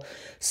travel.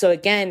 So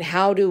again,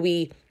 how do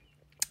we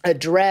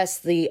address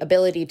the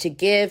ability to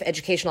give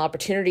educational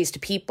opportunities to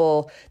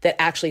people that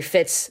actually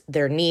fits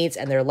their needs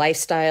and their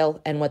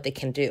lifestyle and what they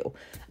can do,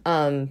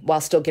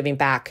 while still giving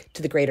back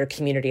to the greater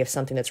community of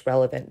something that's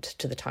relevant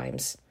to the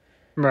times.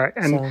 Right.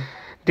 And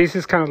this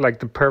is kind of like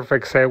the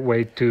perfect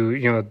segue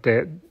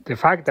to, the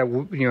fact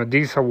that,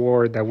 this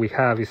award that we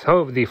have is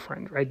so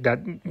different, right? That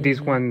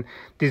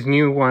this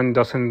new one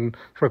doesn't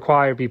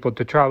require people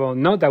to travel.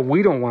 Not that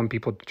we don't want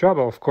people to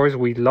travel. Of course,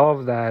 we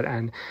love that.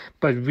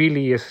 But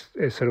really is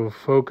sort of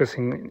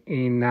focusing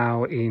in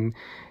now in,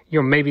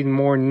 maybe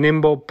more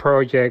nimble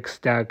projects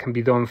that can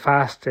be done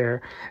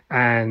faster,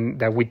 and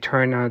that we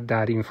turn out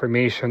that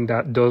information,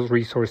 those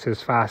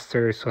resources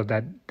faster, so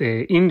that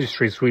the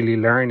industry is really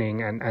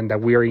learning and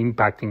that we are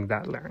impacting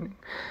that learning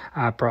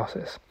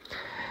process.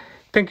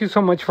 Thank you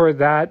so much for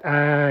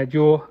that,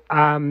 Jewel.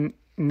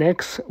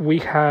 Next, we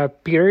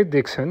have Peter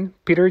Dixon.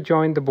 Peter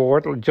joined the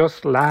board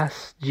just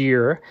last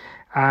year.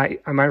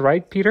 Am I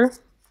right, Peter?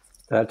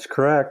 That's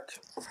correct.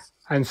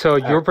 And so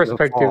your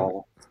perspective...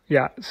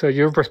 Yeah, so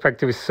your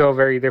perspective is so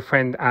very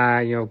different,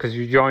 because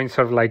you joined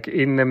sort of like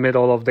in the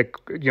middle of the,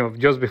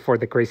 just before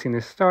the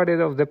craziness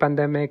started of the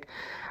pandemic,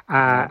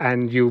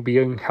 and you've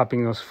been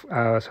helping us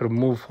sort of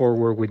move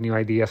forward with new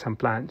ideas and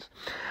plans.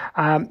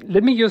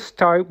 Let me just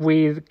start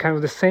with kind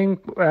of the same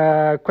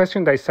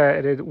question that I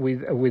started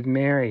with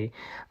Mary.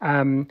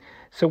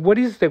 So what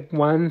is the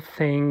one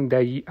thing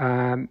that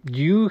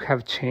you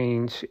have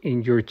changed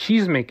in your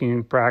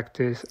cheesemaking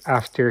practice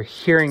after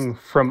hearing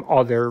from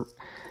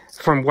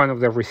one of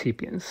the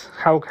recipients?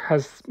 How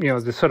has,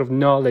 the sort of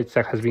knowledge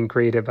that has been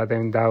created by the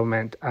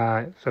endowment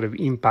sort of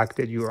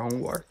impacted your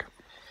own work?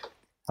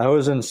 I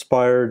was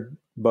inspired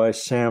by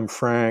Sam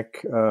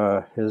Frank,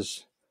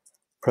 his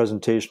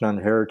presentation on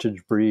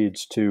heritage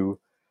breeds, to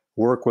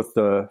work with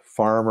the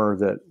farmer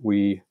that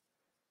we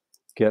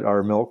get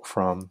our milk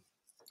from,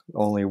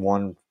 only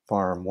one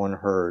farm, one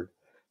herd,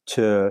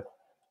 to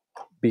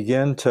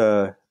begin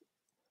to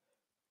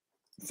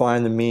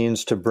find the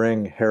means to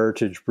bring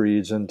heritage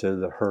breeds into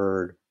the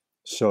herd,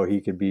 so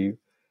he could be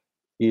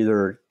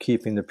either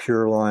keeping the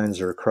pure lines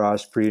or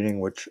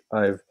crossbreeding, which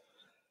I've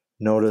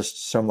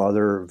noticed some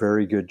other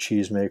very good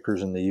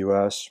cheesemakers in the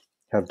U.S.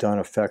 have done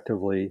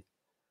effectively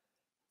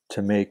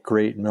to make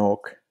great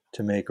milk,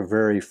 to make a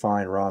very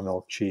fine raw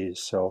milk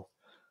cheese. So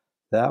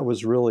that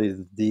was really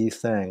the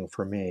thing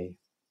for me.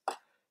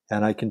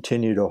 And I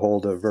continue to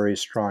hold a very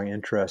strong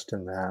interest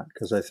in that,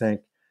 because I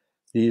think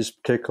these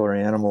particular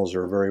animals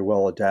are very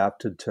well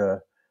adapted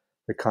to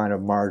the kind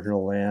of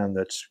marginal land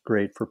that's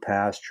great for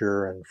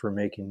pasture and for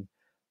making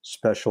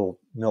special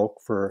milk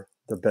for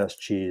the best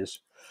cheese.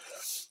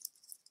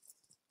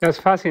 That's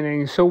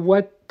fascinating. So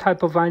what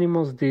type of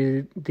animals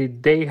did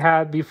they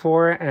have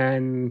before,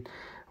 and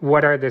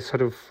what are the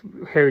sort of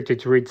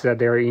heritage breeds that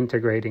they're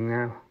integrating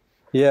now?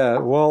 Yeah,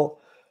 well,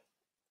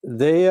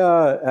 they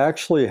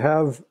actually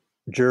have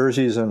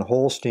Jerseys and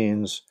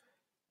Holsteins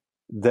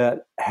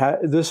that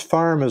this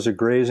farm is a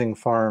grazing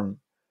farm.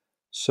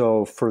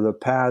 So for the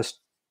past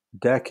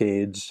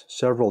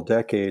several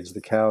decades,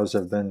 the cows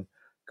have been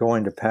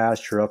going to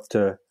pasture up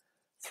to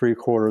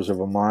 3/4 of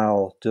a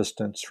mile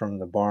distance from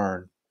the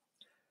barn.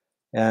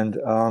 And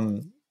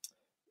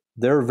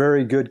they're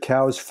very good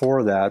cows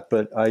for that.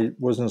 But I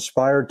was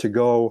inspired to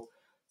go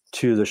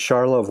to the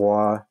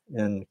Charlevoix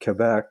in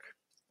Quebec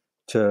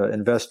to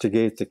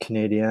investigate the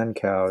Canadian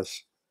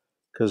cows,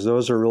 because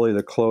those are really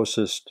the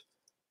closest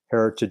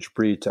heritage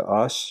breed to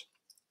us,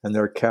 and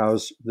they're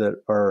cows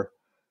that are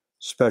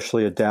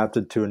specially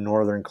adapted to a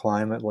northern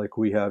climate like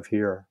we have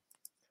here.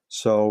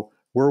 So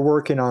we're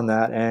working on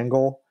that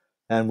angle,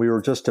 and we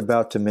were just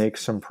about to make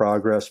some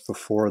progress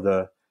before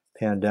the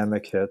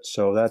pandemic hit.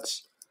 So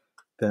that's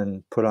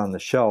been put on the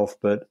shelf.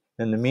 But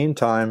in the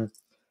meantime,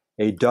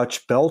 a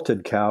Dutch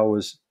belted cow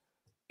was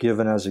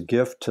given as a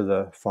gift to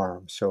the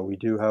farm. So we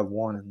do have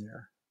one in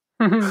there.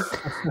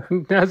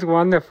 That's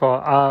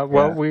wonderful.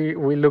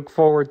 We look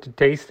forward to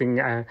tasting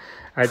a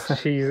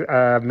cheese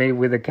made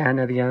with the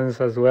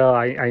Canadians as well.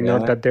 I know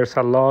that there's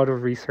a lot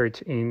of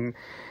research in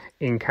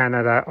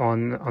Canada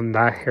on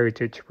that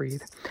heritage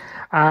breed.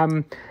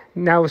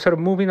 Now, sort of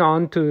moving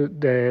on to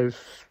the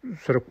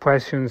sort of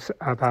questions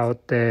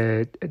about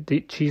the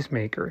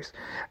cheesemakers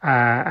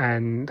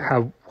and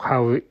how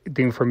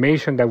the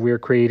information that we're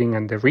creating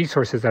and the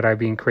resources that are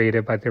being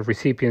created by the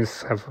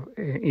recipients have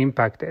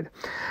impacted.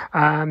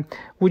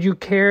 Would you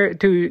care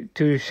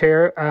to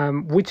share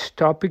which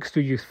topics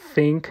do you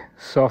think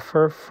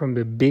suffer from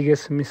the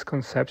biggest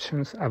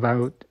misconceptions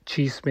about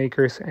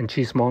cheesemakers and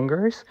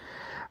cheesemongers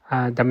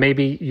that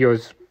maybe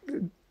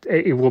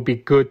it will be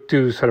good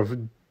to sort of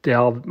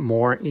delve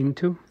more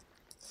into?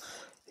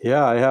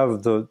 Yeah, I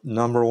have the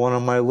number one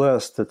on my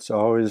list that's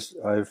always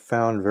I've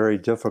found very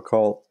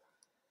difficult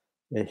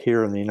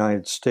here in the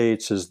United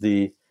States is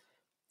the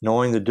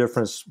knowing the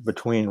difference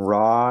between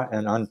raw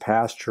and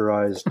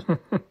unpasteurized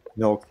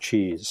milk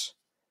cheese.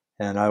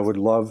 And I would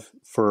love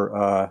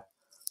for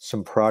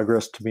some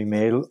progress to be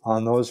made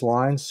on those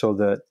lines so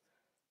that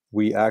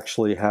we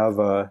actually have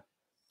a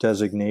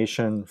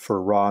designation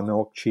for raw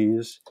milk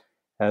cheese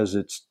as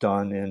it's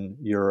done in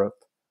Europe.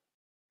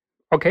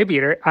 Okay,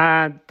 Peter.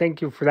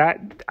 Thank you for that.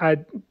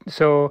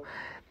 So,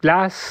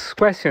 last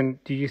question.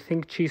 Do you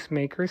think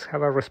cheesemakers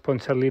have a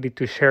responsibility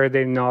to share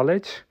their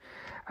knowledge?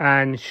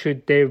 And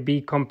should they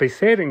be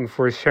compensating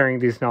for sharing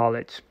this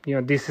knowledge?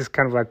 This is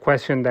kind of a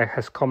question that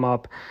has come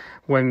up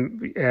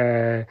when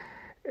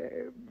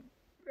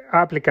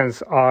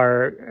applicants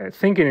are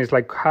thinking is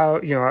like how,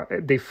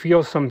 they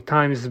feel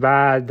sometimes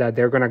bad that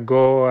they're going to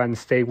go and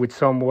stay with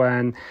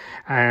someone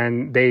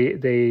and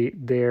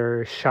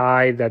they're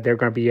shy that they're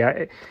going to be,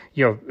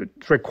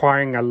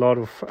 requiring a lot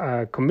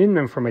of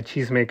commitment from a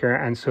cheesemaker.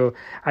 And so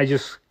I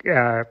just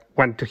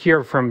want to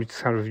hear from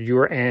sort of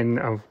your end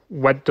of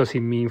what does it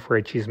mean for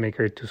a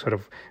cheesemaker to sort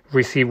of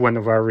receive one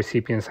of our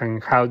recipients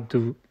and how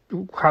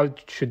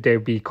should they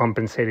be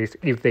compensated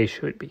if they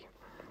should be?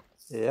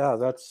 Yeah,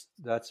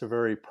 that's a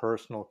very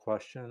personal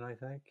question, I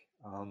think.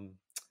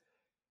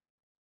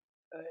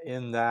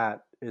 In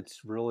that,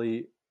 it's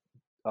really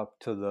up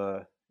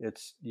to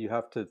you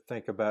have to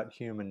think about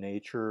human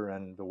nature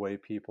and the way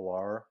people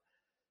are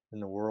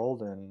in the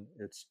world, and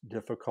it's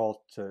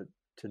difficult to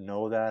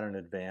know that in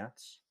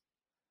advance,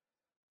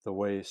 the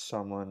way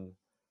someone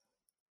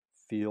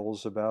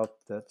feels about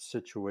that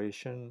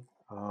situation.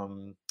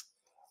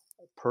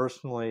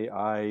 Personally,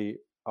 I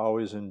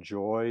always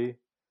enjoy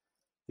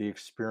the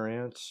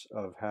experience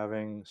of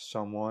having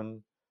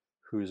someone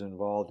who's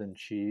involved in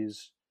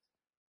cheese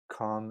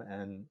come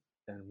and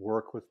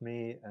work with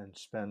me and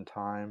spend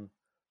time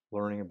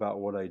learning about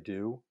what I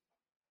do.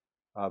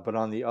 But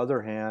on the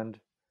other hand,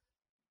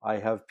 I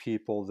have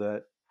people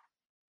that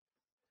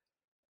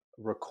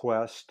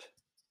request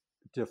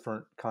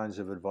different kinds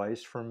of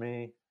advice from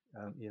me.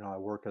 I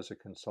work as a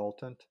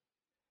consultant.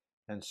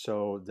 And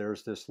so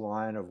there's this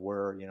line of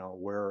where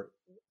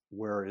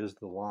is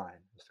the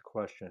line is the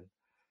question.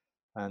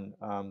 And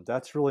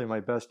that's really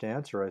my best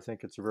answer. I think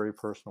it's a very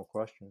personal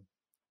question.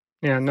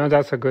 Yeah, no,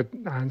 that's a good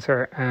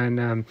answer,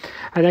 and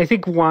I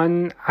think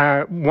one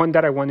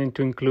that I wanted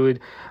to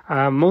include,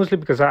 mostly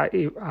because I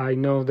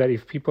know that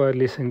if people are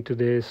listening to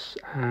this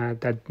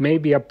that may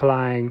be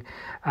applying,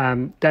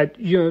 that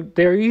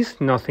there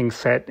is nothing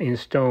set in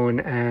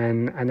stone,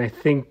 and I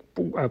think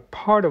a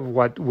part of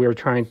what we're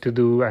trying to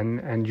do,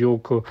 and Joel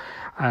could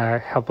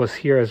help us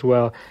here as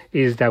well,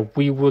 is that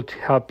we would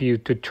help you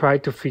to try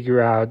to figure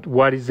out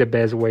what is the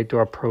best way to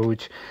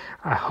approach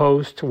a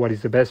host, what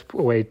is the best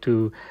way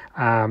to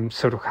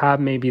sort of have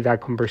maybe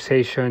that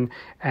conversation,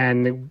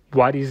 and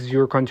what is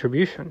your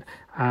contribution.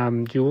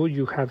 Joel,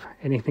 you have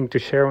anything to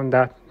share on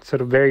that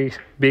sort of very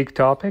big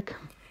topic?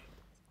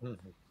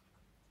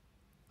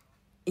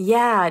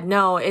 Yeah,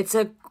 no, it's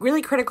a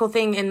really critical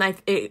thing, and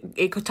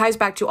it ties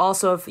back to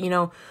also if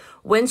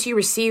once you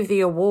receive the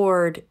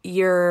award,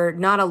 you're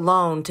not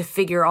alone to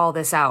figure all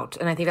this out.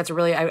 And I think that's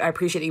I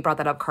appreciate that you brought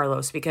that up,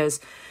 Carlos, because,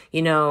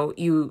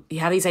 you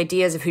have these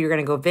ideas of who you're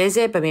going to go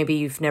visit, but maybe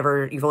you've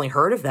only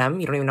heard of them.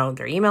 You don't even know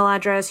their email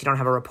address. You don't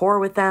have a rapport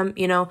with them.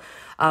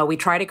 We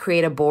try to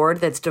create a board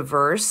that's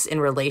diverse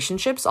in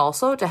relationships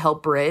also to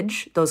help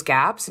bridge those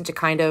gaps and to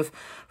kind of,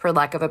 for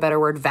lack of a better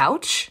word,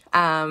 vouch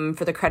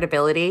for the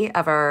credibility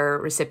of our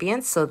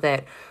recipients so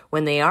that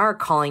when they are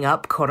calling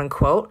up, quote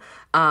unquote,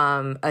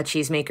 a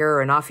cheesemaker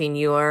or an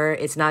affineur,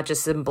 it's not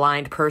just some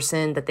blind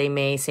person that they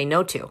may say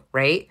no to,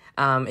 right?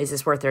 Is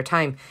this worth their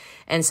time?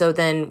 And so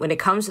then when it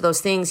comes to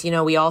those things,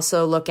 we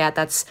also look at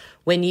that's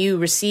when you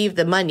receive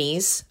the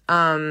monies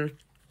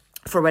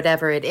for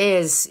whatever it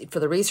is,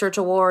 for the research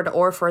award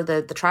or for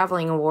the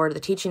traveling award, the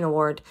teaching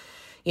award,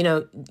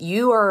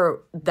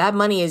 that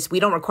money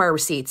we don't require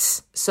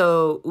receipts.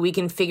 So we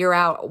can figure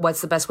out what's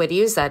the best way to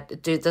use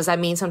that. Does that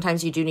mean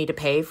sometimes you do need to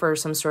pay for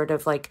some sort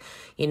of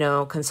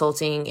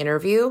consulting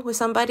interview with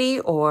somebody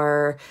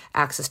or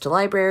access to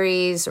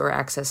libraries or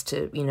access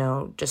to,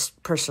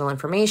 just personal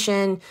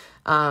information,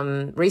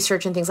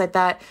 research and things like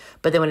that.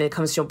 But then when it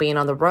comes to being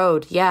on the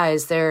road,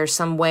 is there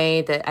some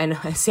way that I know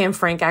Sam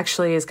Frank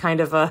actually is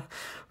kind of a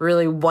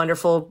really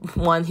wonderful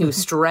one who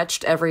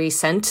stretched every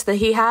cent that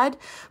he had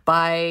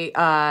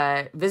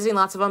by visiting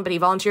lots of them, but he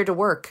volunteered to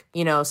work.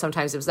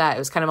 Sometimes it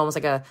was kind of almost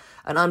like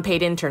an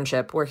unpaid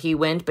internship where he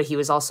went, but he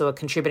was also a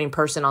contributing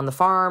person on the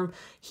farm.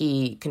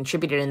 He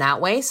contributed in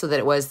that way so that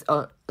it was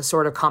a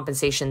sort of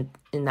compensation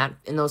in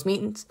those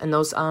meetings, in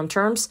those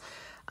terms.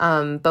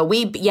 But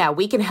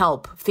we can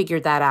help figure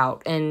that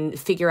out and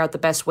figure out the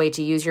best way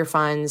to use your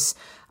funds.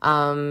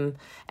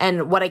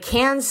 And what I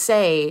can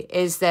say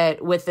is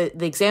that with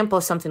the example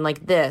of something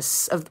like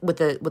this,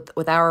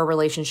 with our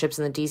relationships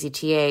in the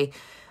DZTE,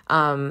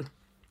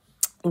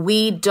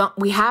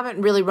 we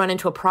haven't really run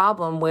into a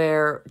problem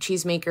where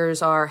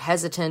cheesemakers are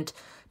hesitant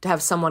to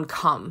have someone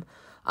come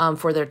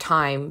for their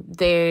time.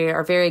 They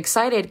are very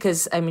excited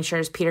because, sure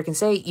as Peter can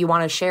say, you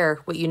want to share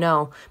what you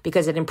know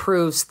because it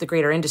improves the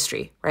greater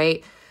industry,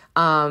 right?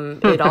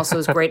 It also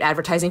is great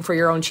advertising for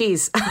your own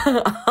cheese,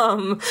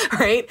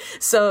 right?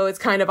 So it's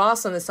kind of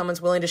awesome that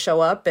someone's willing to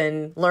show up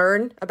and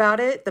learn about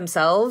it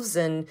themselves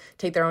and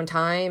take their own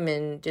time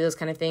and do those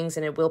kind of things,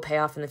 and it will pay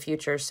off in the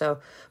future. So,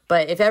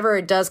 but if ever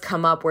it does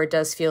come up where it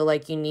does feel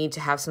like you need to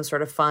have some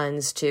sort of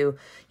funds to,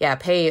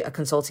 pay a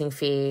consulting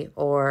fee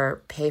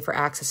or pay for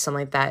access,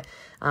 something like that,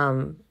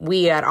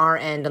 we at our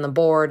end on the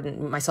board,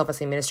 and myself as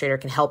the administrator,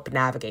 can help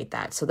navigate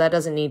that. So that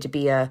doesn't need to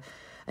be an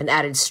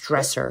added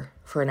stressor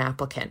for an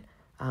applicant.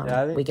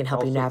 We can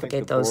help you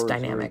navigate those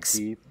dynamics.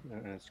 Deep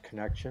in its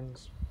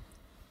connections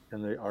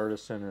in the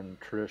artisan and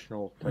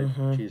traditional type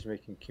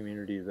cheesemaking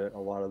community that a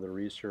lot of the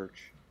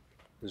research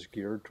is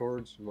geared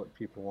towards, what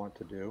people want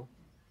to do,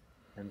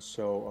 and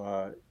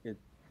so it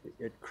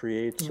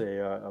creates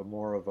a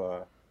more of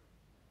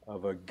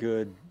a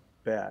good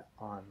bet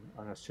on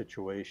a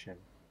situation.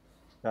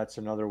 That's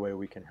another way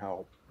we can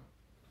help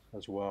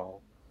as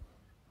well.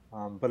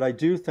 But I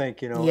do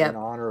think, in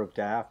honor of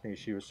Daphne,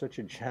 she was such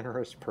a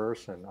generous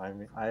person. I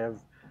mean,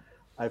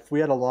 if we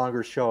had a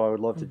longer show, I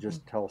would love to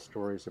just tell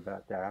stories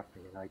about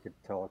Daphne, and I could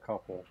tell a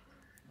couple.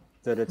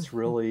 That it's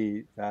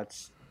really,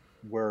 that's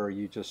where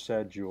you just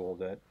said, Jewel,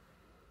 that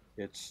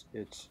it's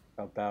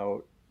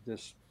about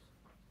this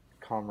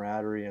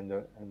camaraderie and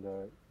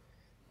the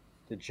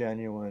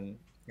genuine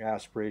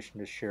aspiration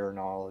to share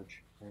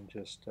knowledge and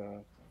just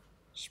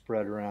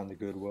spread around the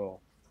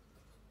goodwill.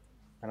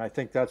 And I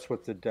think that's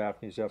what the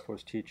Daphne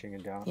Zepos teaching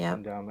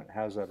endowment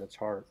has at its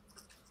heart.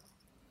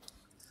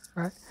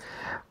 Right.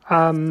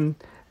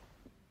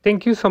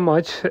 Thank you so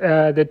much,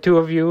 the two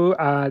of you.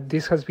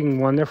 This has been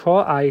wonderful.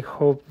 I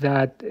hope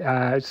that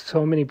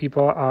so many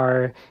people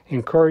are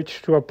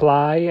encouraged to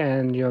apply,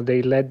 and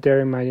they let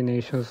their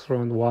imaginations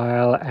run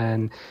wild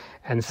and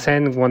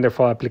send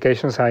wonderful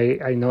applications.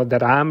 I know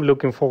that I'm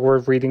looking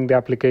forward reading the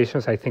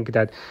applications. I think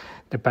that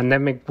the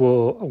pandemic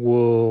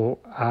will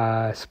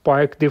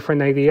spark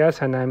different ideas,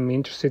 and I'm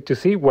interested to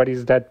see what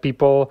is that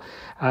people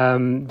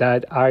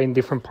that are in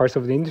different parts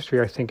of the industry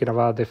are thinking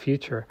about the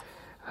future.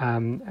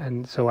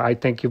 And so I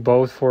thank you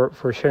both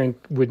for sharing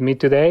with me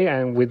today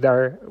and with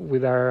our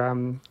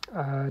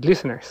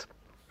listeners.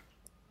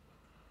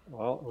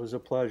 Well, it was a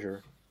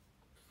pleasure.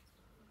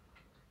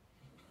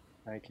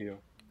 Thank you.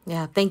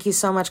 Yeah, thank you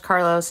so much,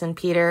 Carlos and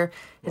Peter.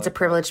 It's a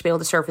privilege to be able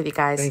to serve with you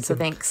guys.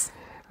 Thanks.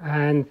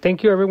 And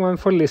thank you, everyone,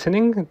 for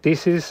listening.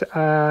 This is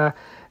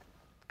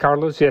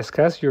Carlos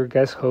Yescas, your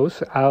guest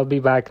host. I'll be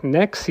back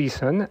next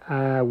season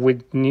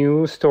with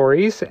new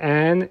stories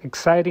and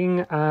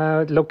exciting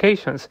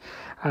locations.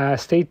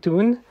 Stay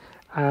tuned.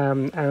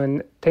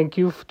 And thank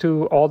you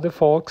to all the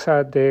folks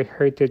at the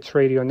Heritage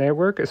Radio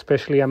Network,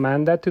 especially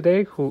Amanda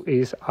today, who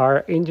is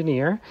our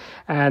engineer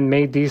and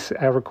made this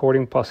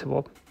recording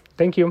possible.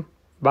 Thank you.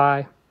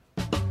 Bye.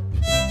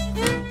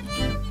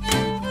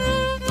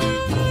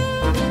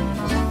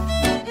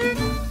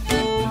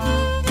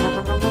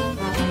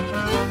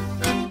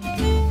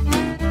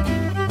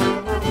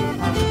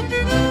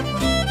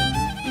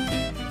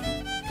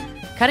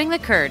 Cutting the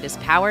Curd is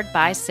powered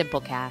by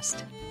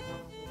Simplecast.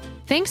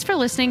 Thanks for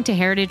listening to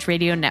Heritage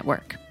Radio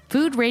Network,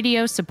 food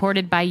radio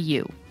supported by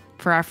you.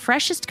 For our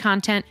freshest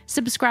content,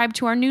 subscribe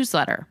to our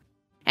newsletter.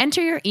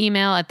 Enter your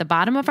email at the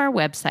bottom of our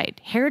website,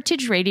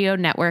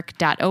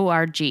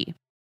 heritageradionetwork.org.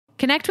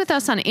 Connect with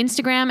us on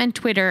Instagram and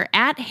Twitter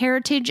at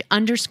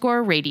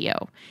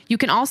 @heritage_radio. You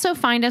can also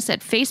find us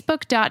at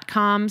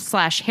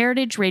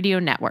facebook.com/Heritage Radio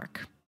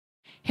Network.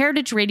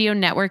 Heritage Radio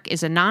Network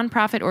is a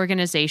nonprofit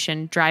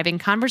organization driving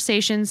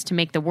conversations to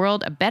make the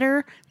world a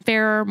better,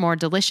 fairer, more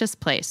delicious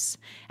place.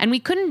 And we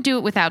couldn't do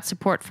it without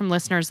support from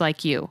listeners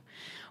like you.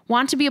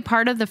 Want to be a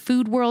part of the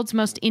food world's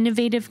most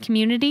innovative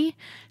community?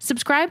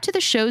 Subscribe to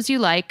the shows you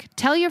like,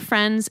 tell your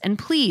friends, and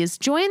please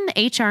join the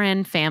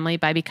HRN family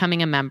by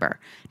becoming a member.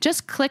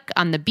 Just click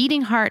on the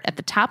beating heart at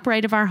the top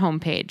right of our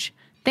homepage.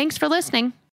 Thanks for listening.